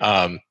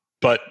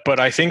 But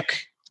I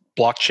think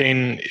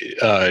blockchain,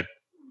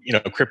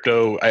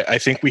 crypto, I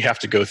think we have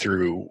to go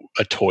through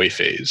a toy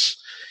phase.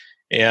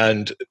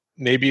 And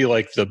maybe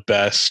like the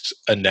best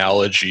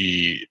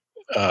analogy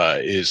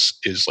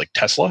is like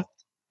Tesla.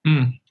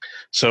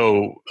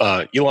 So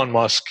Elon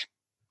Musk,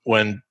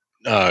 when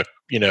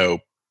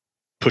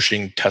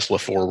pushing Tesla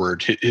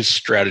forward, his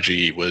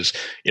strategy was,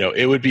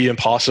 it would be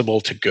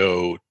impossible to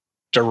go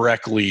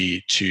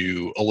directly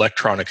to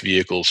electronic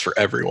vehicles for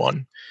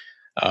everyone.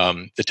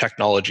 The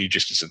technology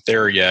just isn't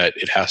there yet.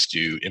 It has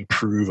to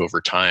improve over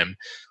time.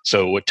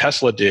 So what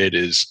Tesla did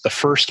is the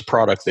first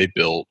product they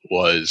built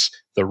was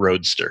the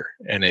Roadster,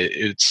 and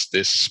it's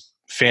this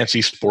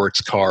fancy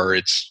sports car.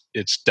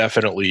 It's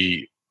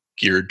definitely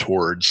geared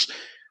towards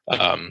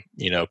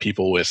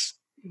people with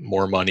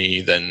more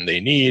money than they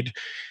need,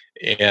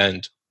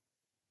 and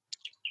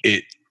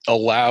it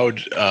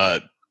allowed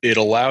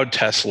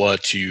Tesla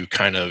to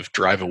kind of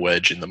drive a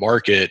wedge in the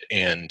market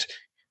and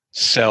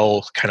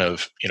sell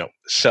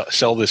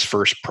this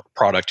first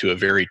product to a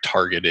very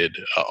targeted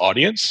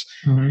audience.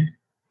 Mm-hmm.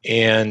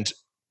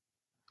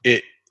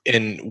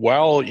 And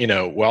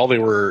while they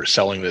were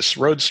selling this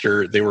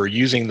Roadster, they were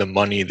using the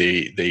money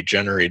they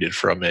generated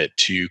from it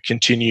to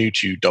continue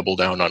to double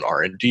down on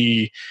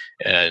R&D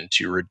and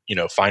to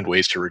find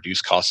ways to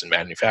reduce costs in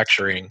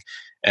manufacturing.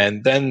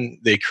 And then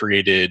they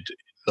created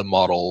the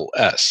Model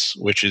S,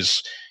 which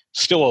is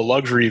still a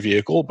luxury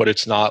vehicle, but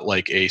it's not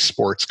like a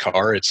sports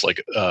car. It's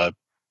like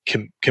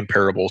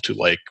comparable to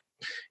like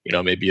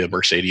maybe a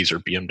Mercedes or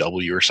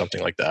BMW or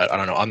something like that. I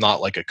don't know. I'm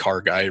not like a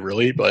car guy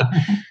really, but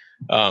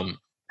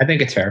I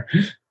think it's fair.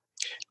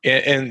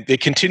 And they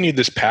continued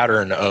this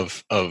pattern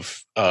of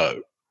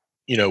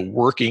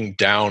working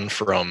down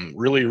from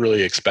really,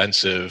 really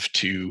expensive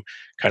to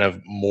kind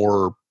of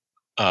more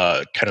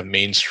kind of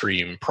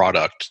mainstream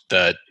product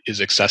that is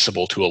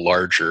accessible to a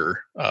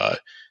larger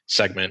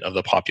segment of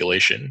the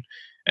population.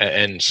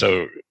 And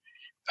so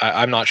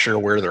I'm not sure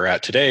where they're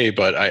at today,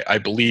 but I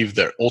believe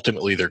that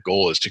ultimately their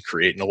goal is to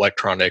create an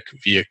electric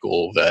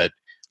vehicle that's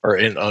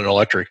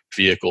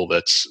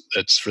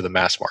for the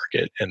mass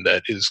market, and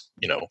that is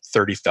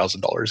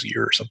 $30,000 a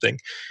year or something.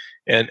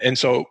 And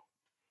so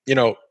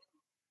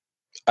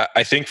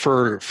I think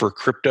for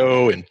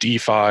crypto and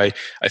DeFi, I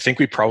think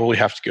we probably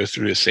have to go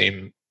through the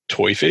same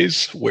toy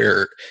phase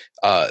where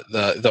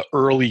the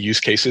early use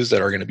cases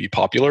that are going to be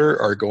popular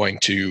are going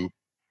to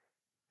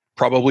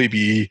probably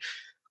be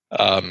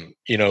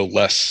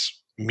less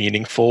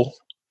meaningful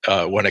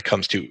when it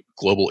comes to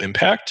global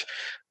impact,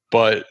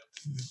 but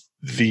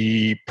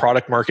the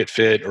product market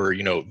fit, or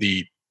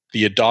the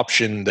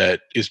adoption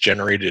that is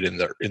generated in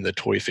the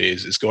toy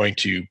phase is going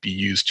to be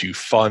used to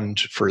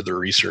fund further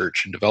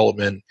research and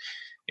development,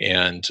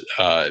 and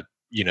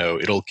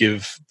it'll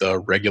give the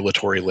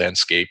regulatory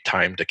landscape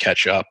time to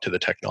catch up to the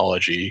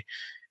technology,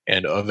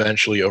 and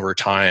eventually over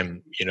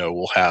time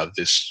we'll have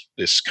this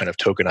kind of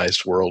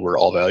tokenized world where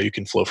all value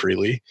can flow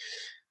freely.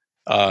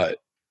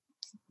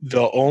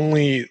 The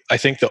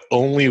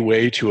only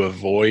way to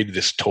avoid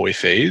this toy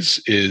phase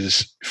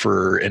is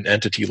for an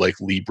entity like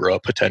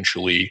Libra,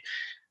 potentially,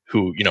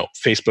 who,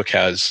 Facebook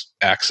has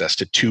access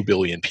to 2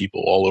 billion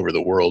people all over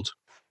the world.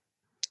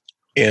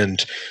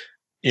 And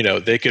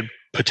they could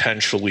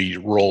potentially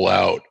roll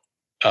out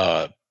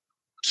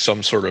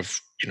some sort of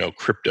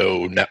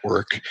crypto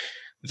network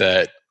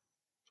that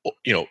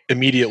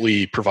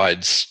immediately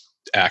provides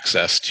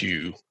access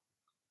to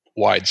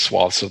wide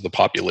swaths of the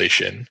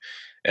population,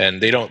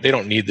 and they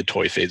don't need the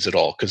toy phase at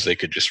all because they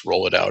could just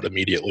roll it out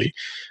immediately.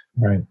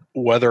 Right.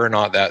 Whether or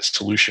not that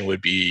solution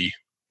would be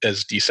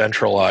as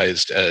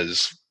decentralized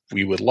as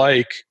we would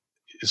like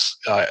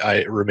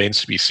it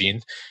remains to be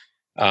seen.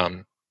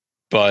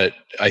 But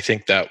I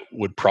think that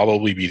would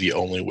probably be the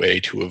only way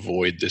to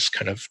avoid this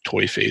kind of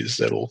toy phase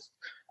that'll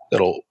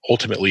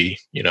ultimately,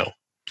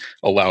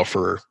 allow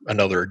for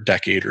another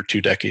decade or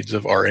 2 decades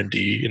of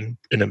R&D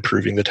in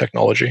improving the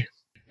technology.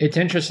 It's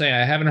interesting.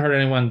 I haven't heard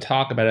anyone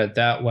talk about it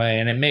that way,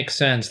 and it makes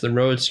sense. The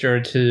Roadster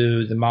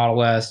to the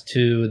Model S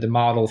to the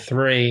Model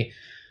 3,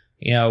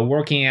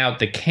 working out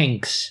the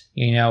kinks.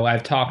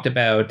 I've talked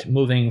about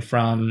moving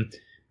from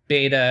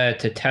beta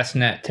to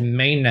testnet to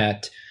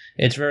mainnet.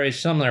 It's very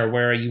similar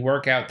where you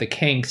work out the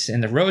kinks in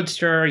the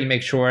Roadster. You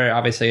make sure,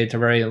 obviously, it's a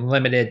very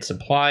limited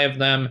supply of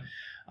them.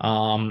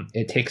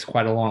 It takes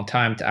quite a long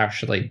time to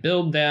actually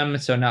build them,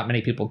 so not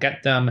many people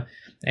get them.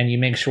 And you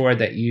make sure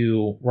that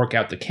you work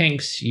out the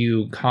kinks.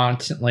 You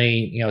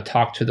constantly,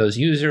 talk to those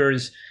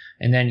users,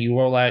 and then you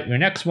roll out your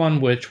next one,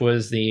 which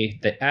was the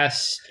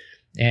S.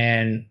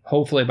 And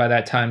hopefully by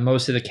that time,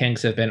 most of the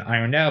kinks have been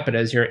ironed out. But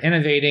as you're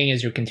innovating,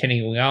 as you're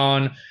continuing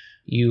on,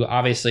 you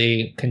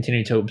obviously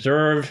continue to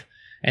observe.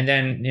 And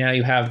then,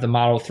 you have the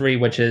Model 3,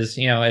 which is,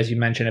 as you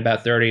mentioned,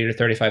 about $30,000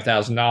 to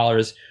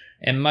 $35,000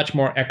 and much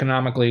more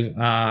economically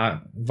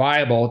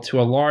viable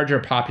to a larger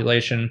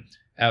population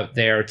out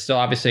there. It's still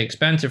obviously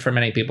expensive for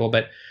many people,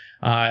 but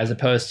as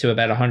opposed to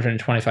about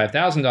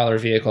 $125,000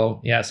 vehicle,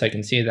 yes, I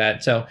can see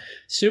that. So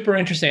super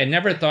interesting. I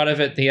never thought of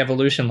it, the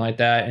evolution like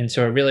that. And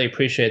so I really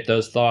appreciate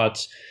those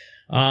thoughts.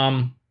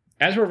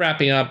 As we're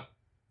wrapping up,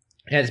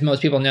 as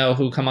most people know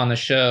who come on the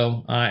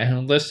show and who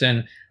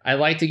listen, I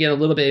like to get a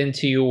little bit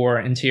into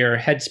your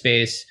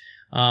headspace.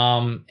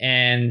 I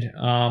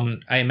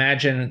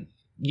imagine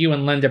you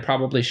and Linda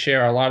probably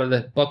share a lot of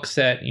the books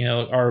that,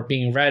 are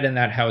being read in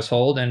that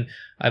household. And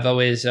I've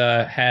always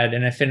had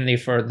an affinity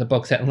for the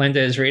books that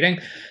Linda is reading.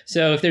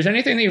 So if there's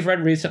anything that you've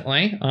read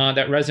recently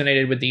that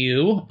resonated with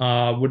you,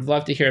 would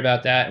love to hear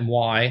about that and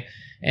why.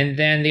 And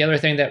then the other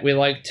thing that we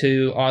like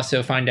to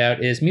also find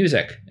out is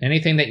music.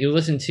 Anything that you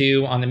listen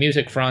to on the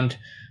music front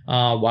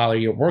while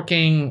you're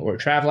working or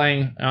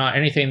traveling,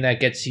 anything that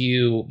gets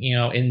you,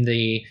 in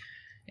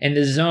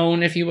the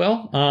zone, if you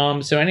will.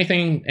 So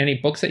any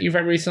books that you've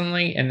read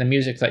recently and the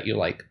music that you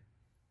like?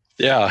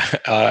 Yeah,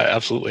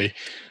 absolutely.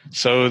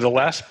 So the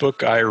last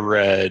book I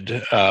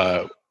read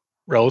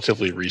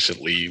relatively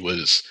recently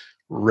was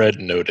Red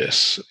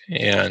Notice.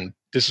 And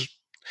it's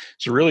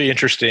a really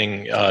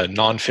interesting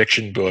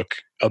nonfiction book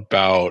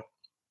about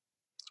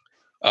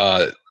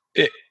an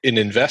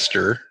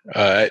investor.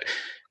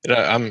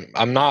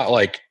 I'm not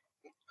like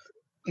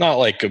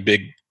a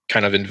big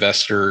kind of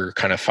investor,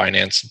 kind of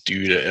finance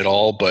dude at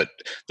all, but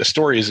the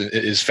story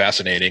is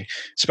fascinating.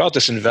 It's about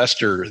this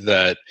investor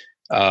that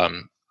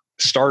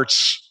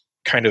starts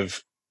kind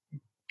of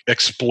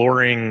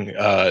exploring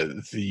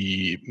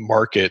the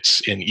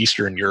markets in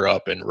Eastern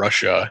Europe and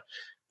Russia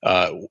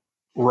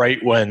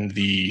right when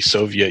the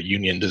Soviet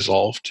Union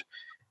dissolved.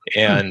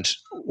 And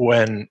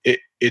when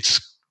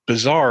it's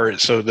bizarre,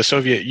 so the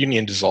Soviet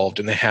Union dissolved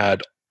and they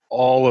had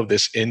all of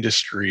this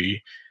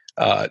industry,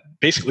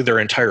 basically their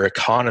entire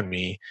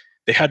economy.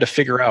 They had to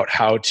figure out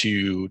how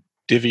to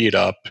divvy it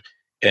up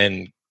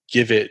and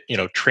give it,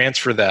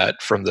 transfer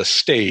that from the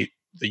state,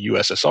 the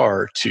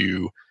USSR,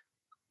 to,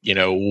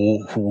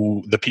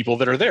 who the people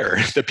that are there,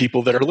 the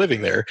people that are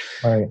living there.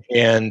 Right.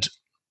 And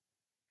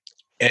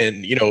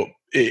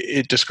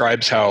it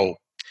describes how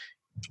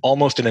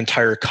almost an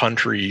entire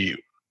country,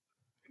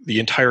 the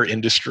entire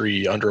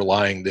industry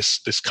underlying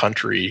this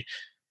country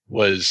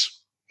was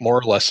more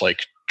or less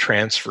like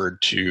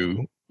transferred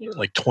to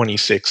like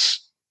 26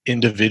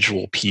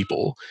 individual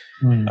people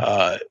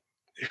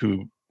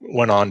who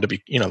went on to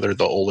be, they're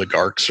the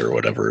oligarchs or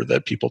whatever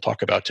that people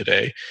talk about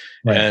today.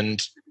 Right.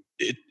 And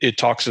it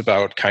talks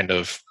about kind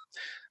of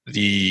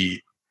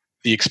the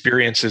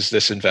experiences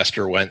this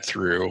investor went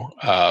through,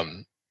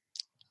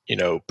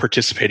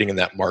 participating in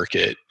that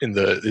market in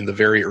the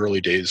very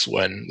early days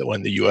when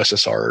the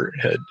USSR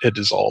had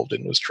dissolved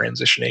and was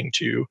transitioning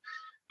to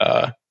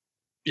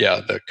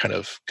the kind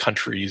of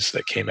countries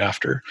that came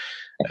after.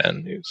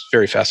 And it was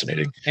very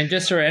fascinating. And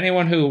just for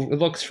anyone who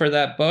looks for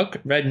that book,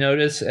 Red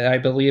Notice, I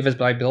believe, is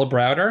by Bill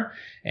Browder.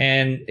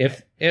 And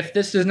if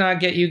this does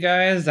not get you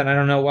guys, then I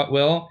don't know what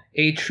will.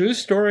 A true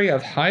story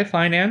of high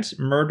finance,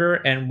 murder,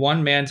 and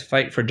one man's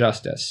fight for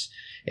justice.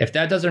 If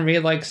that doesn't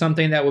read like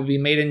something that would be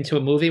made into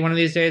a movie one of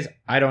these days,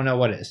 I don't know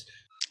what is.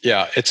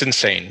 Yeah, it's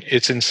insane.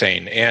 It's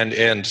insane.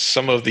 And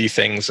some of the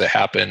things that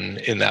happen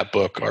in that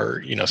book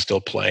are, still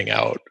playing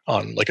out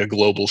on like a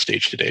global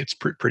stage today. It's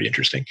pretty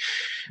interesting.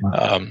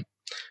 Wow.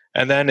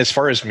 And then as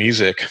far as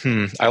music,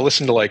 I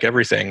listen to like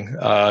everything.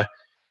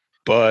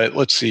 But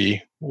let's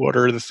see, what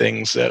are the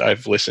things that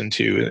I've listened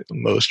to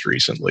most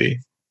recently?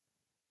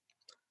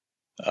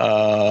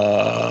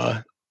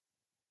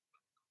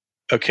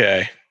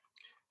 Okay.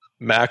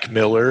 Mac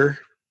Miller.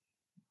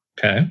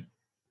 Okay.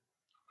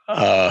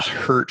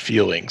 Hurt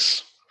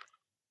Feelings.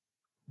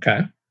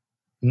 Okay.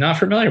 Not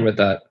familiar with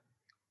that.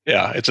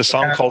 Yeah, it's a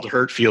song called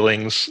Hurt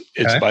Feelings.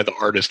 It's by the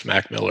artist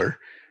Mac Miller.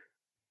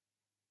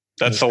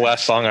 That's the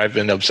last song I've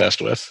been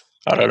obsessed with.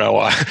 I don't know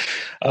why.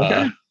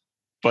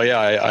 But yeah,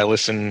 I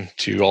listen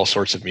to all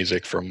sorts of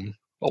music, from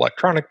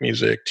electronic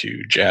music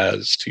to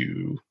jazz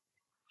to,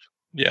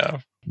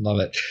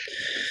 Love it.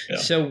 Yeah.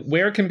 So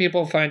where can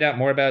people find out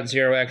more about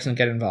ZeroX and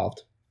get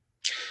involved?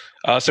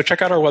 So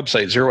check out our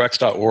website,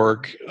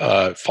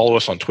 zerox.org. Follow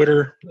us on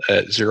Twitter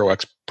at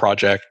ZeroX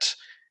Project.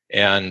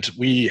 And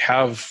we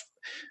have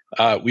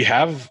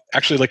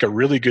actually like a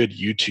really good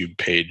YouTube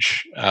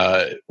page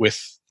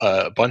with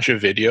a bunch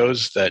of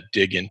videos that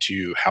dig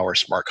into how our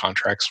smart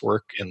contracts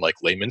work in like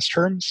layman's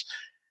terms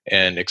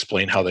and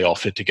explain how they all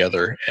fit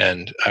together.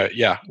 And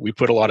we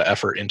put a lot of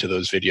effort into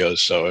those videos.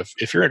 So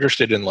if you're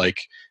interested in like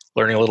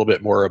learning a little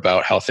bit more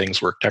about how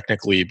things work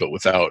technically, but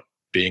without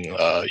being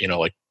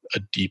like a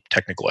deep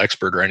technical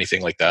expert or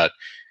anything like that,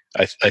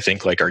 I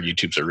think like our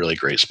YouTube's a really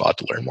great spot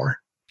to learn more.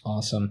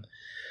 Awesome.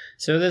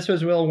 So this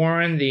was Will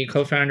Warren, the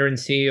co-founder and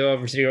CEO of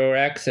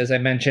ZeroX. As I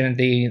mentioned at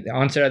the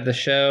onset of the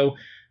show,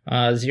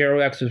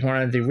 ZeroX was one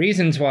of the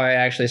reasons why I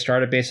actually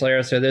started Base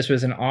Layer. So this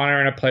was an honor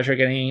and a pleasure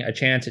getting a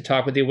chance to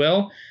talk with you,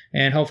 Will.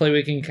 And hopefully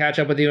we can catch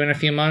up with you in a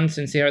few months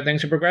and see how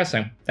things are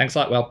progressing. Thanks a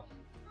lot, Will.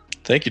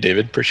 Thank you,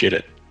 David. Appreciate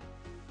it.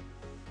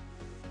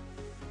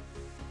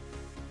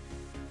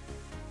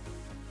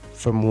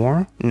 For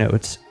more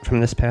notes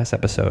from this past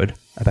episode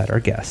about our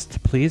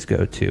guest, please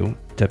go to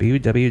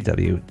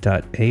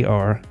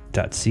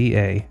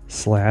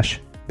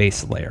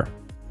www.ar.ca/baselayer.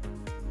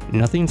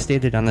 Nothing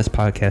stated on this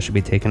podcast should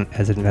be taken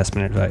as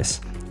investment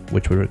advice,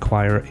 which would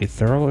require a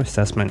thorough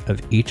assessment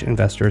of each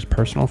investor's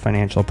personal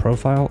financial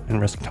profile and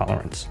risk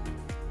tolerance.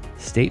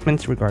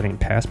 Statements regarding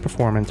past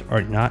performance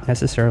are not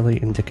necessarily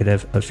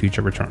indicative of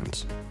future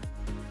returns.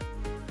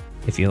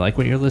 If you like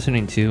what you're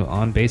listening to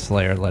on Base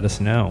Layer, let us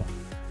know.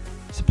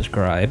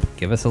 Subscribe,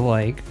 give us a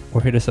like,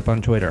 or hit us up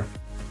on Twitter.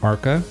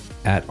 Arca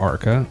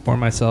 @Arca, or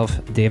myself,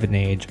 David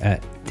Nage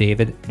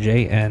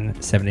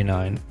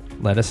 @DavidJN79.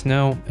 Let us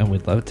know, and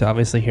we'd love to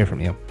obviously hear from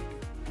you.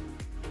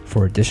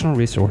 For additional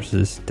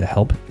resources to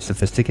help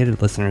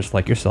sophisticated listeners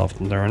like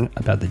yourself learn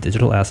about the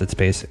digital asset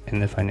space in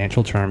the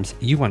financial terms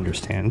you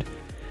understand,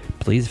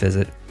 please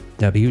visit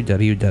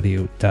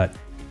www.ar.ca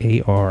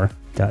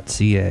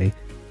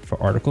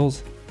for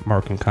articles,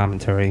 market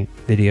commentary,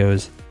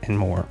 videos, and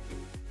more.